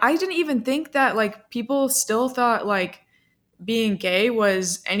 I didn't even think that like people still thought like being gay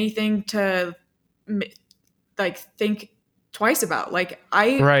was anything to like think twice about. Like,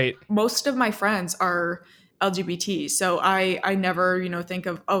 Right. most of my friends are LGBT, so I never think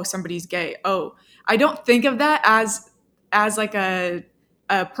of, oh, somebody's gay. Oh, I don't think of that as like a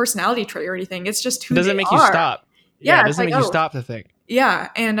personality trait or anything. It's just It who they doesn't make you are. stop. Yeah, Yeah, it it's doesn't like, make you oh, stop to think. yeah,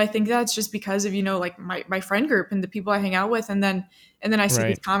 and I think that's just because of like my friend group and the people I hang out with, and then I see these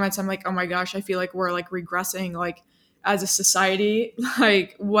Right. comments. I'm like, oh my gosh, I feel like we're like regressing, like as a society.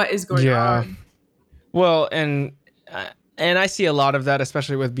 Like, what is going Yeah. on? Well, and I see a lot of that,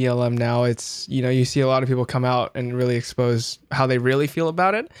 especially with BLM now. It's, you see a lot of people come out and really expose how they really feel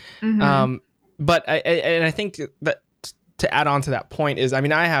about it. Mm-hmm. Um, but I think that to add on to that point is, I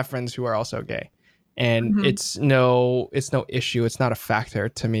mean, I have friends who are also gay, and Mm-hmm. it's no issue. It's not a factor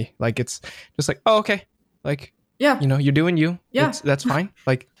to me. Like, it's just like, oh, okay, like, Yeah, you're doing you. yeah. That's fine.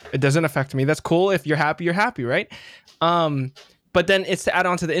 Like, it doesn't affect me. That's cool. If you're happy, you're happy, right? Um, but then it's to add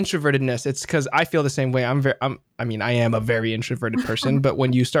on to the introvertedness. It's because I feel the same way. I mean, I am a very introverted person, but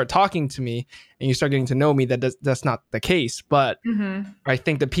when you start talking to me and you start getting to know me, that's not the case. But Mm-hmm. I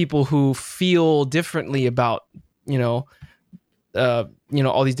think the people who feel differently about,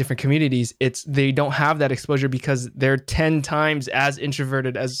 all these different communities, they don't have that exposure because they're 10 times as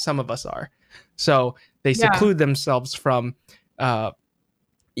introverted as some of us are. So they Yeah. seclude themselves from,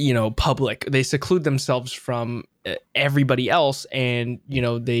 public. They seclude themselves from everybody else, and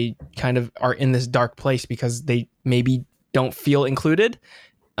they kind of are in this dark place because they maybe don't feel included.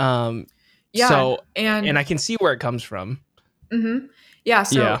 Um, Yeah. so, and And I can see where it comes from. mm-hmm. Yeah,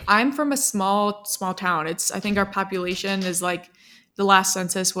 so Yeah. I'm from a small town. I think our population is like, the last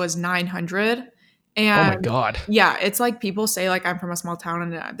census was 900. Oh my And God. yeah, it's like people say like I'm from a small town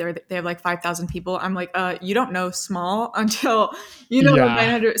and they have like 5,000 people. I'm like, you don't know small until you know Yeah.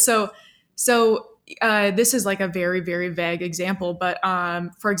 900. So this is like a very, very vague example, but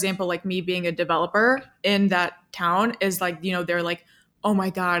for example, like me being a developer in that town is like, they're like, oh my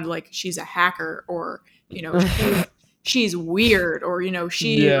God, like she's a hacker, or she's weird, or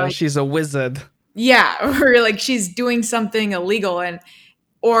she Yeah, like, she's a wizard. yeah, or like she's doing something illegal, and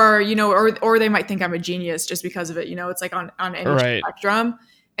or they might think I'm a genius just because of it. It's like on any Right. spectrum,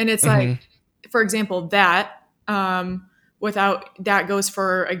 and it's Hmm. like, for example, that without that goes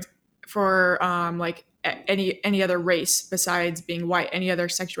for like any other race besides being white, any other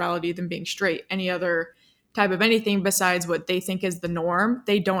sexuality than being straight, any other type of anything besides what they think is the norm,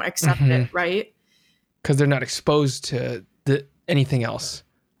 they don't accept it, Hmm. right? Because they're not exposed to anything else.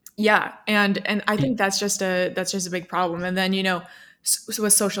 Yeah, and I think that's just a big problem. And then so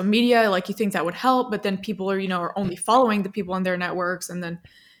with social media, like you think that would help, but then people are only following the people on their networks, and then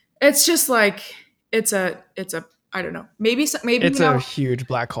it's just like it's a I don't know, maybe It's a huge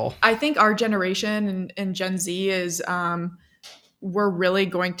black hole. I think our generation and Gen Z is we're really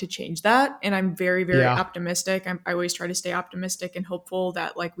going to change that, and I'm very, very Yeah. optimistic. I always try to stay optimistic and hopeful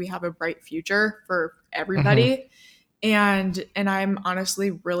that like we have a bright future for Hmm. everybody. And I'm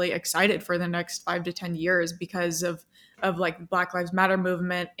honestly really excited for the next 5 to 10 years because of like Black Lives Matter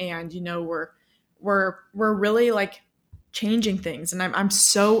movement, and we're really like changing things, and I'm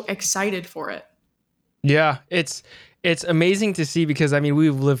so excited for it. Yeah, it's amazing to see because I mean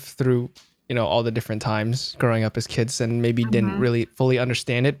we've lived through all the different times growing up as kids and maybe didn't Mhm. really fully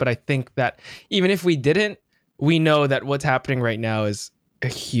understand it, but I think that even if we didn't, we know that what's happening right now is a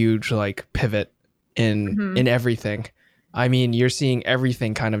huge like pivot in Mhm. everything. I mean, you're seeing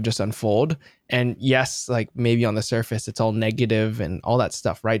everything kind of just unfold, and yes, like maybe on the surface it's all negative and all that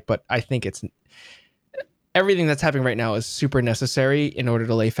stuff, right? But I think it's everything that's happening right now is super necessary in order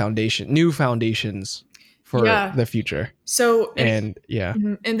to lay new foundations for Yeah. the future. So And yeah,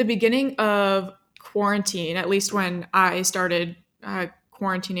 in the beginning of quarantine, at least when I started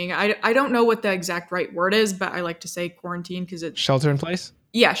quarantining, I don't know what the exact right word is, but I like to say quarantine because it, shelter in place.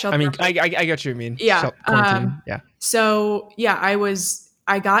 yeah, I shelter mean, in place. I get what you mean. Yeah. Quarantine. Yeah. So yeah,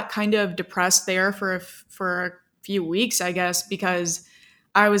 I got kind of depressed there for a few weeks, I guess, because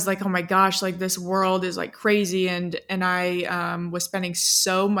I was like, oh my gosh, like this world is like crazy, and I was spending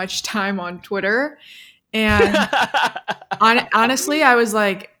so much time on Twitter, and honestly, I was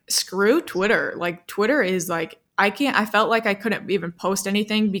like, screw Twitter. Like Twitter is like I felt like I couldn't even post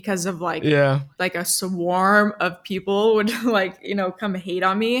anything because of Yeah. like a swarm of people would like, come hate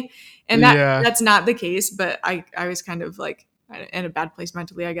on me. And Yeah. that's not the case, but I was kind of like in a bad place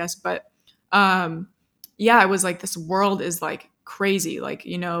mentally, I guess. But um yeah, I was like this world is like crazy. Like,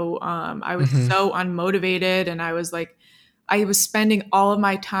 I was Hmm. so unmotivated, and I was spending all of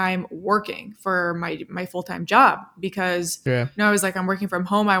my time working for my full-time job because Yeah. I was like, I'm working from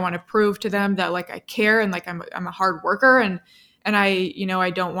home. I want to prove to them that like I care, and like I'm a hard worker, and I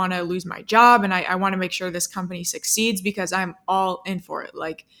don't want to lose my job, and I want to make sure this company succeeds because I'm all in for it.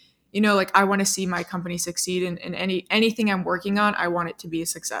 Like, like I want to see my company succeed, in anything I'm working on. I want it to be a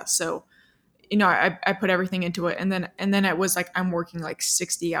success. So, I put everything into it, and then it was like I'm working like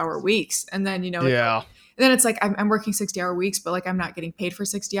 60-hour weeks, and then Yeah. it's like I'm working 60-hour weeks, but like I'm not getting paid for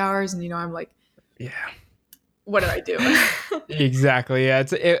 60 hours, and I'm like, Yeah. what did I do? Exactly. Yeah.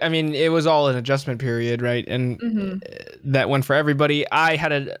 I mean, it was all an adjustment period, right? And Hmm. that went for everybody. I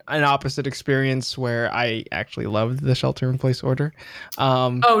had an opposite experience where I actually loved the shelter in place order.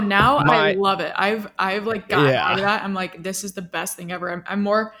 Um, Oh, now I my love it. I've like gotten out yeah. of that. I'm like, this is the best thing ever.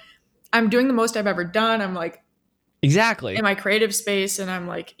 I'm doing the most I've ever done. I'm like in Exactly. my creative space, and I'm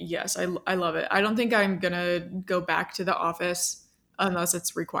like, yes, I love it. I don't think I'm gonna go back to the office unless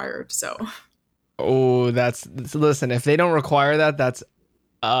it's required. So Oh, listen. If they don't require that, that's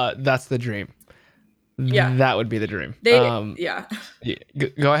the dream. yeah, That would be the dream. yeah. Yeah,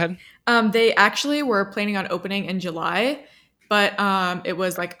 go ahead. They actually were planning on opening in July, but it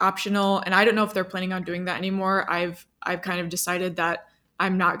was like optional, and I don't know if they're planning on doing that anymore. I've kind of decided that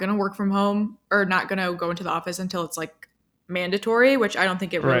I'm not gonna work from home or not gonna go into the office until it's like mandatory, which I don't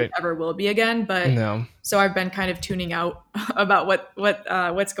think it really Right. ever will be again. But No. so I've been kind of tuning out about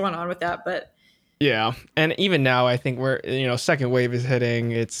what's going on with that. But Yeah. And even now, I think we're second wave is hitting.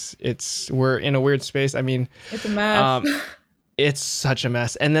 We're in a weird space. I mean, it's a mess. um, it's such a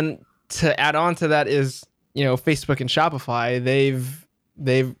mess. And then to add on to that is Facebook and Shopify.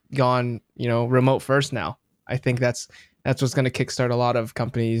 They've gone remote first now. I think that's what's going to kickstart a lot of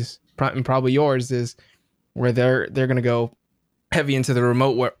companies, and probably yours is where they're going to go heavy into the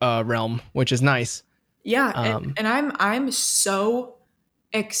remote realm, which is nice. Yeah, Um, and I'm so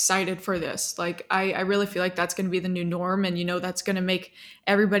excited for this. Like I really feel like that's going to be the new norm, and that's going to make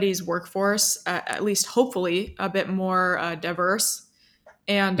everybody's workforce, at least hopefully, a bit more diverse.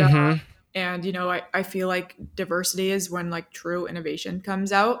 And mhm, I feel like diversity is when like true innovation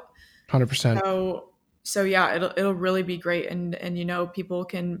comes out. 100%. So yeah, it'll really be great, and people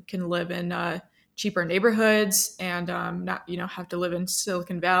can live in cheaper neighborhoods, and not have to live in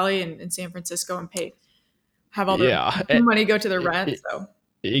Silicon Valley and in San Francisco and have all their Yeah. money go to their It- rent. it- So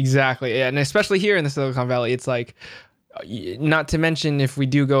exactly. Yeah, and especially here in the Silicon Valley, it's like not to mention if we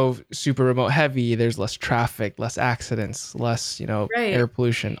do go super remote heavy, there's less traffic, less accidents, less right. air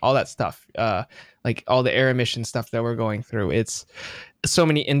pollution, all that stuff, like all the air emission stuff that we're going through. It's so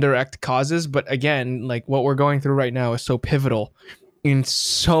many indirect causes, but again, like what we're going through right now is so pivotal in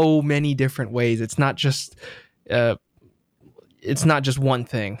so many different ways. Uh it's not just one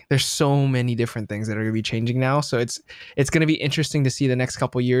thing. There's so many different things that are going to be changing now. So it's going to be interesting to see the next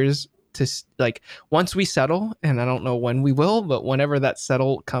couple years like once we settle, and I don't know when we will, but whenever that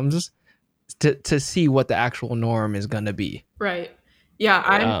settle comes, to see what the actual norm is going to be. Right.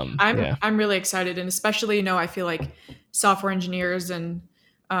 Yeah, Yeah. I'm really excited, and especially I feel like software engineers and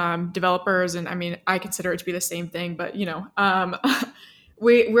developers, and I mean I consider it to be the same thing, but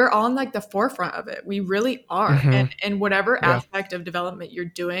we're on like the forefront of it. We really are, Hmm. and whatever Yeah. aspect of development you're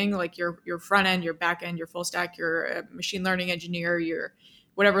doing, like your front end, your back end, your full stack, your machine learning engineer, your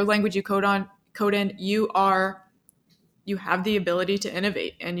whatever language you code in, you have the ability to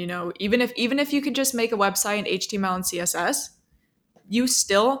innovate. And even if you could just make a website in HTML and CSS, you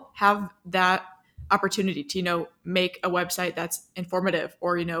still have that opportunity to make a website that's informative,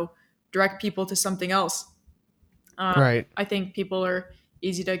 or direct people to something else. Right. I think people are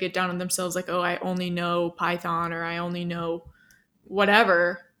easy to get down on themselves, like, oh, I only know Python, or I only know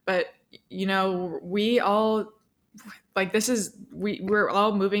whatever. But we all, like, we're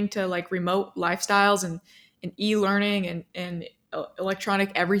all moving to like remote lifestyles and e-learning and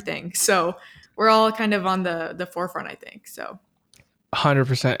electronic everything. So we're all kind of on the forefront, I think. So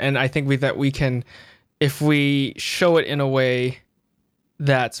 100%. And I think that we can, if we show it in a way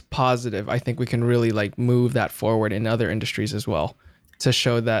that's positive, I think we can really like move that forward in other industries as well, to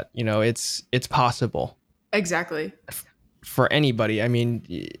show that it's possible. Exactly. For anybody. I mean,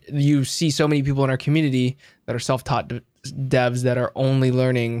 you see so many people in our community that are self-taught devs that are only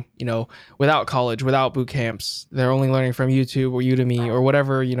learning, without college, without boot camps. They're only learning from YouTube or Udemy or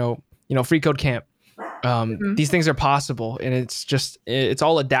whatever, Free Code Camp. These things are possible, and it's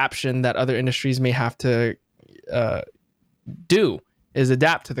all adaptation that other industries may have to do, is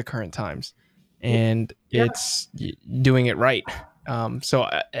adapt to the current times, and it's doing it right. So,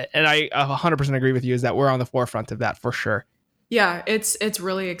 and I 100% agree with you, is that we're on the forefront of that for sure. Yeah, it's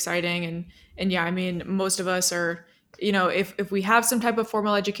really exciting, and yeah, I mean, most of us are, if we have some type of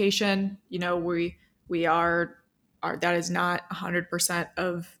formal education, we are that is not 100%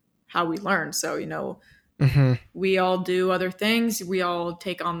 of how we learn. So, we all do other things. We all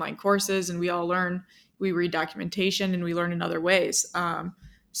take online courses, and we all learn. We read documentation, and we learn in other ways.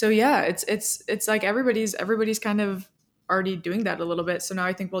 So yeah, it's like everybody's kind of already doing that a little bit. So now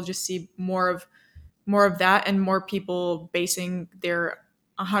I think we'll just see more of that, and more people basing their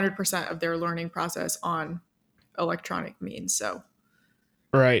 100% of their learning process on electronic means. So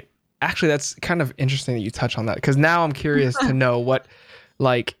right. Actually, that's kind of interesting that you touch on that, because now I'm curious to know what,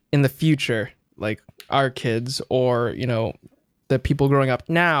 like, in the future, like our kids or the people growing up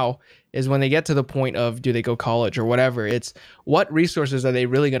now, is when they get to the point of, do they go college or whatever, it's what resources are they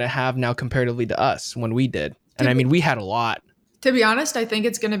really going to have now comparatively to us when we did. And I mean, we had a lot. To be honest, I think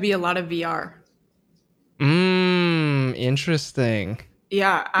it's going to be a lot of VR. Interesting.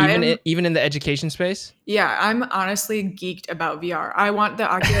 Yeah. Even in the education space? Yeah, I'm honestly geeked about VR. I want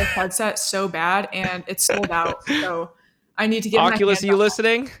the Oculus headset so bad, and it's sold out. So I need to get Oculus, you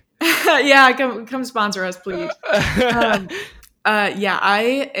listening? Yeah, come sponsor us, please. Yeah,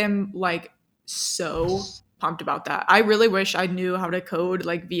 I am like so pumped about that. I really wish I knew how to code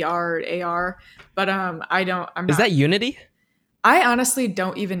like VR or AR, but I don't. Is that Unity? I honestly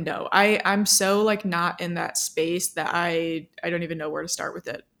don't even know. I'm so like not in that space that I don't even know where to start with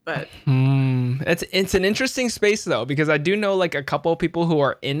it. But it's an interesting space though, because I do know like a couple of people who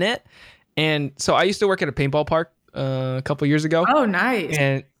are in it, and so I used to work at a paintball park a couple years ago. Oh,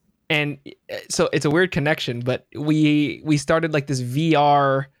 nice. And so it's a weird connection, but we started like this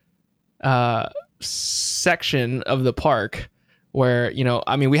VR section of the park where,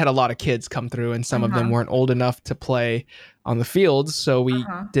 I mean, we had a lot of kids come through, and some of them weren't old enough to play on the fields. So we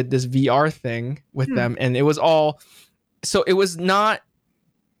did this VR thing with them, and it was not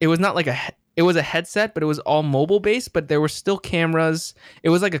like it was a headset, but it was all mobile based, but there were still cameras. It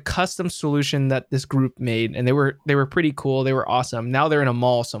was like a custom solution that this group made, and they were pretty cool. They were awesome. Now they're in a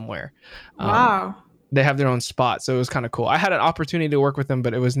mall somewhere. Wow. They have their own spot. So it was kind of cool. I had an opportunity to work with them,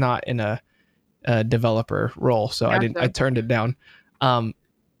 but it was not in a developer role. So I turned it down.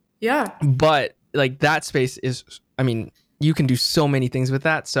 Yeah. But like that space is, I mean, you can do so many things with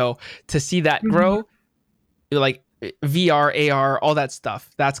that. So to see that grow, like VR, AR, all that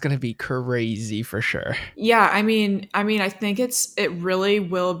stuff, that's going to be crazy for sure. Yeah. I mean, I think it really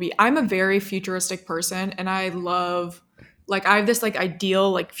will be. I'm a very futuristic person, and I love, like, I have this like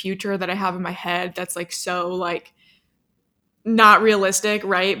ideal like future that I have in my head that's like so like not realistic,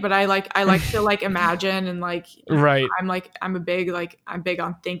 right? But I like to like imagine, and like right. I'm big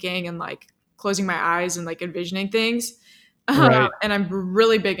on thinking and like closing my eyes and like envisioning things. Right. And I'm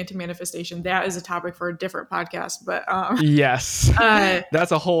really big into manifestation. That is a topic for a different podcast, but yes,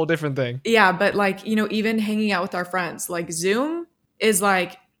 that's a whole different thing. Yeah, but like, even hanging out with our friends, like Zoom is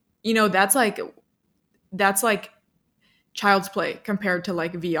like, that's like child's play compared to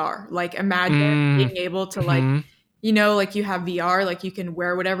like VR. Like imagine being able to like, like you have VR, like you can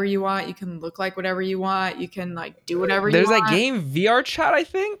wear whatever you want, you can look like whatever you want, you can like do whatever you want. There's that game VR Chat, I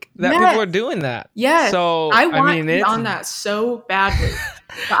think, that people are doing that. Yeah. So I want to be on that so badly.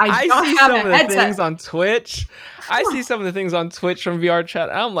 But I don't see have some of the things on Twitch. I see some of the things on Twitch from VR chat.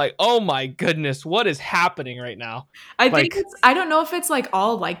 And I'm like, oh my goodness, what is happening right now? I think I don't know if it's like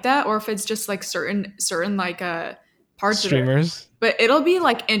all like that or if it's just like certain like parts of it. Streamers. But it'll be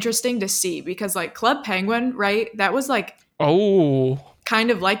like interesting to see because like Club Penguin, right? That was like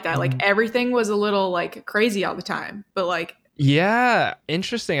kind of like that. Like everything was a little like crazy all the time. But like yeah,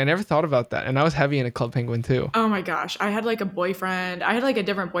 interesting. I never thought about that. And I was heavy into Club Penguin too. Oh my gosh. I had like a boyfriend. I had like a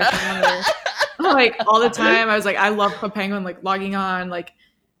different boyfriend like all the time. I was like, I love Club Penguin, like logging on. Like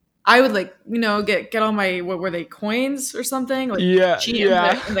I would like, you know, get all my, what were they, coins or something? Like cheat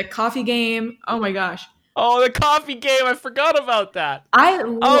in the coffee game. Oh my gosh. Oh, the coffee game. I forgot about that. It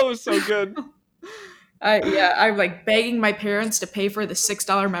was so good. I'm like begging my parents to pay for the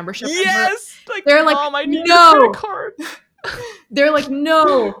 $6 membership. Yes. Like, they're like, Mom, I need no. a credit card. They're like,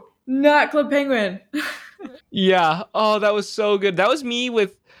 no, not Club Penguin. Yeah. Oh, that was so good. That was me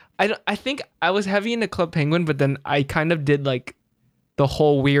with, I think I was heavy into Club Penguin, but then I kind of did like the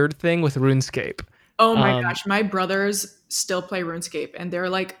whole weird thing with RuneScape. Oh my gosh. My brothers still play RuneScape and they're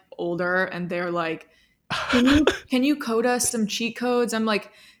like older and they're like, can you code us some cheat codes? I'm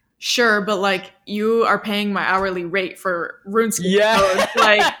like, sure, but like you are paying my hourly rate for RuneScape codes.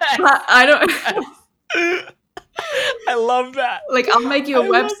 Like I don't I love that. Like I'll make you a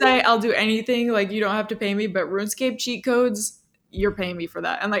website, I'll do anything, like you don't have to pay me, but RuneScape cheat codes, you're paying me for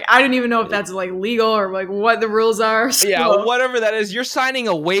that. And like I don't even know if that's like legal or like what the rules are. So. Yeah, whatever that is. You're signing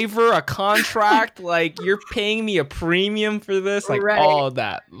a waiver, a contract, like you're paying me a premium for this, like all of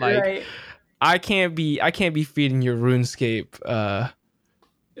that. Like I can't be feeding your RuneScape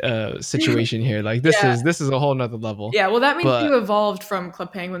situation here. Like this is a whole nother level. Yeah, well that means you evolved from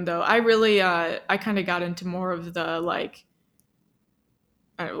Club Penguin though. I really I kind of got into more of the like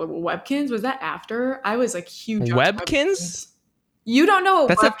I don't know, Webkins. Was that after? I was like huge Webkins? You don't know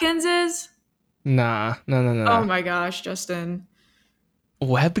what Webkins is? Nah. Oh my gosh, Justin.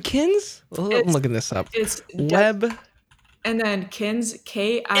 Webkins? I'm looking this up. It's Web and then Kins,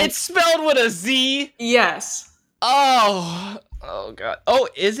 K-I. It's spelled with a Z? Yes. Oh god. Oh,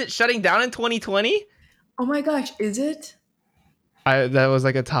 is it shutting down in 2020? Oh my gosh, is it? That was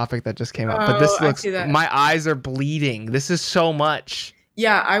like a topic that just came up. But this looks, my eyes are bleeding. This is so much.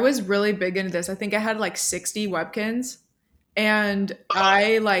 Yeah, I was really big into this. I think I had like 60 Webkins and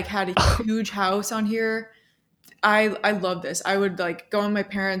I like had a huge house on here. I love this. I would like go on my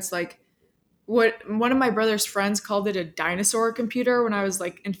parents' like what one of my brother's friends called it a dinosaur computer when I was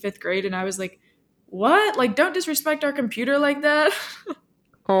like in 5th grade. And I was like, what? Like, don't disrespect our computer like that.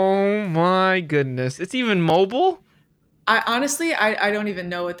 Oh my goodness. It's even mobile? I honestly don't even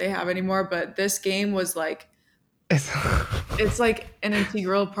know what they have anymore, but this game was like, it's like an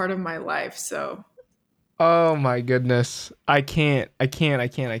integral part of my life. So. Oh my goodness. I can't.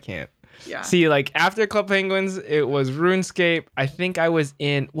 Yeah. See, like after Club Penguins, it was RuneScape. I think I was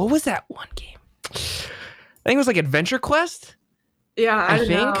in, what was that one game? I think it was like Adventure Quest. Yeah, I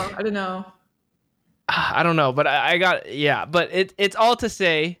don't know. I don't know, but I got, but it's all to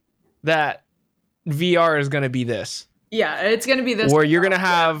say that VR is going to be this. Yeah, it's going to be this. Where you're going to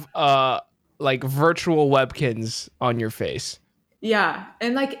have like virtual Webkins on your face. Yeah.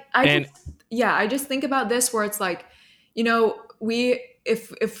 And like, I just think about this where it's like, you know,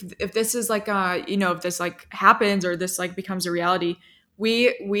 if this is like, you know, if this like happens or this like becomes a reality,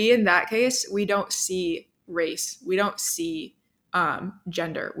 we in that case, we don't see race. We don't see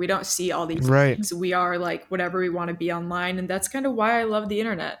gender. We don't see all these things. We are like whatever we want to be online. And that's kind of why I love the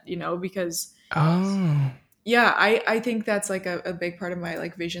internet, you know, because I think that's like a big part of my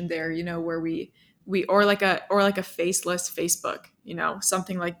like vision there, you know, where we or like a faceless Facebook, you know,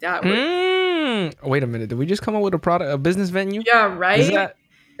 something like that. Wait a minute. Did we just come up with a business venue? Yeah, right. Is that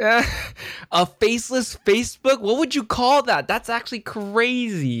a faceless Facebook? What would you call that? That's actually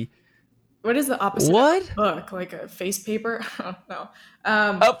crazy. What is the opposite of a book? Like a face paper? No.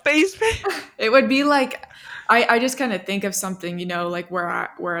 A face paper? It would be like, I just kind of think of something, you know, like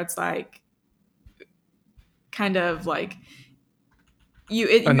where it's like, kind of like,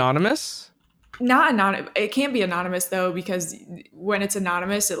 anonymous? Not anonymous. It can't be anonymous though, because when it's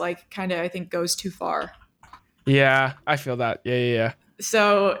anonymous, it like kind of, I think, goes too far. Yeah, I feel that. Yeah.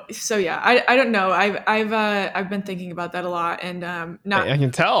 So yeah, I don't know. I've been thinking about that a lot, and I can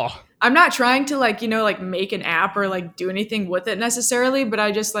tell. I'm not trying to like, you know, like make an app or like do anything with it necessarily, but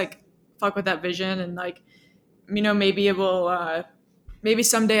I just like fuck with that vision and like, you know, maybe it will, maybe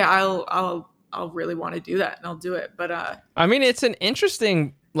someday I'll really want to do that and I'll do it. But I mean, it's an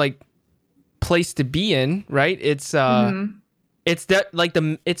interesting like place to be in, right? It's it's that like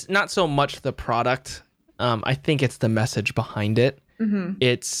it's not so much the product. I think it's the message behind it.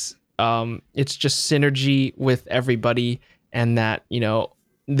 It's it's just synergy with everybody, and that, you know,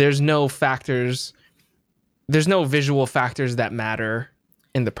 there's no visual factors that matter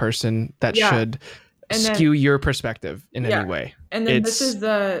in the person that should and skew your perspective in yeah. any way. And then It's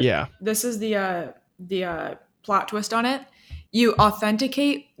this is the plot twist on it. You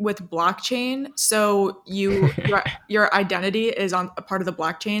authenticate with blockchain, so your identity is on a part of the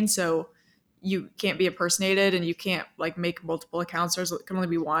blockchain, so you can't be impersonated, and you can't like make multiple accounts. There can only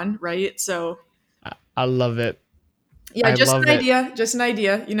be one, right? So I love it. yeah, I just love an it. idea. Just an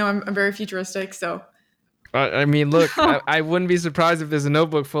idea. You know, I'm very futuristic, so. I mean, look, I wouldn't be surprised if there's a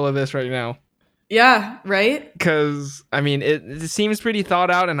notebook full of this right now. Yeah, right? Because, I mean, it seems pretty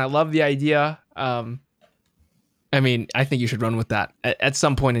thought out, and I love the idea. I mean, I think you should run with that at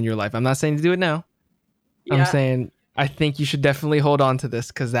some point in your life. I'm not saying to do it now. Yeah. I'm saying I think you should definitely hold on to this,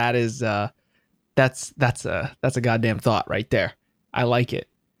 because that is that's a goddamn thought right there. I like it.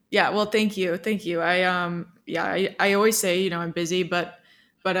 Yeah, well, thank you. I always say, you know, I'm busy, but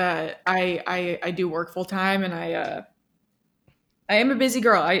I do work full time, and I am a busy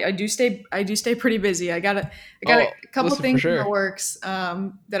girl. I do stay pretty busy. I got a couple things in the works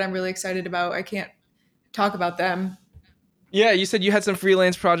that I'm really excited about. I can't talk about them. Yeah, you said you had some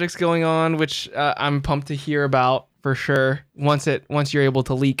freelance projects going on, which I'm pumped to hear about for sure. Once you're able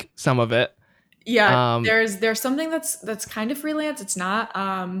to leak some of it. Yeah, there's something that's kind of freelance. It's not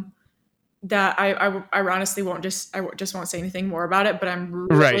that I honestly won't just won't say anything more about it. But I'm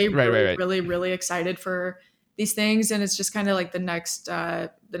really excited for these things, and it's just kind of like the next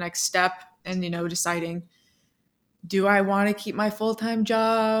step, and, you know, deciding, do I want to keep my full-time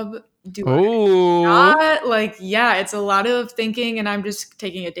job? Do I not? Like, yeah, it's a lot of thinking, and I'm just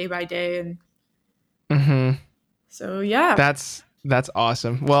taking it day by day, and so yeah, that's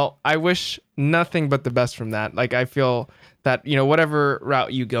awesome. Well, I wish nothing but the best from that. Like, I feel that, you know, whatever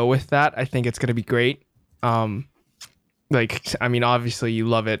route you go with that, I think it's going to be great. Like, I mean, obviously you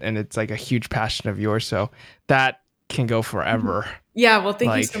love it, and it's like a huge passion of yours, so that can go forever. Yeah, well,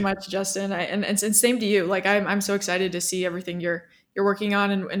 thank you so much, Justin. And same to you. Like, I'm so excited to see everything you're working on,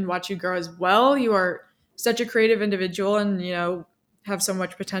 and watch you grow as well. You are such a creative individual, and, you know, have so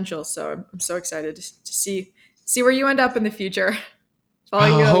much potential. So I'm so excited to see where you end up in the future.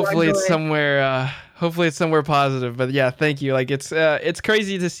 Hopefully it's somewhere positive. But yeah, thank you. Like, it's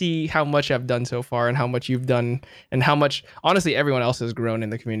crazy to see how much I've done so far, and how much you've done, and how much, honestly, everyone else has grown in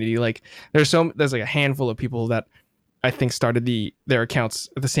the community. Like, there's like a handful of people that I think started their accounts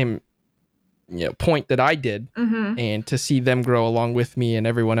at the same, you know, point that I did, and to see them grow along with me and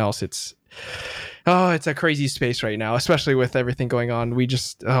everyone else, it's a crazy space right now, especially with everything going on. We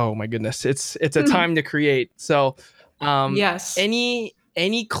just, oh my goodness, it's a time to create. So, yes.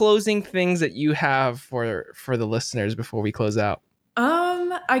 Any closing things that you have for the listeners before we close out?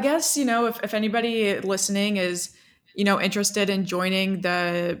 I guess, you know, if anybody listening is, you know, interested in joining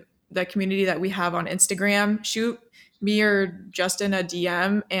the community that we have on Instagram, shoot me or Justin a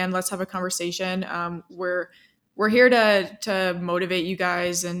DM, and let's have a conversation. We're here to motivate you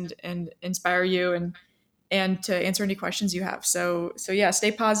guys, and inspire you, and to answer any questions you have. So yeah,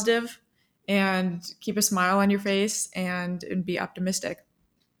 stay positive, and keep a smile on your face, and be optimistic.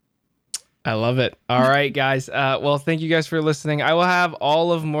 I love it. All right, guys. Well, thank you guys for listening. I will have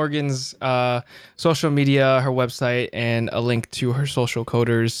all of Morgan's social media, her website, and a link to her Social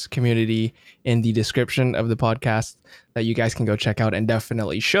Coders community in the description of the podcast, that you guys can go check out, and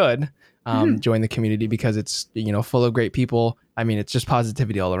definitely should join the community, because it's, you know, full of great people. I mean, it's just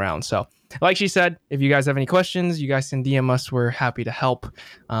positivity all around. So, like she said, if you guys have any questions, you guys can DM us. We're happy to help.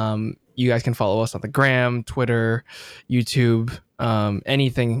 You guys can follow us on the gram, Twitter, YouTube,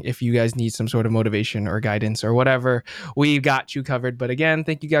 anything. If you guys need some sort of motivation or guidance or whatever, we've got you covered. But again,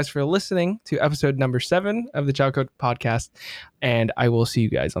 thank you guys for listening to episode number 7 of the Child Code Podcast, and I will see you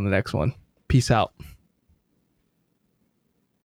guys on the next one. Peace out.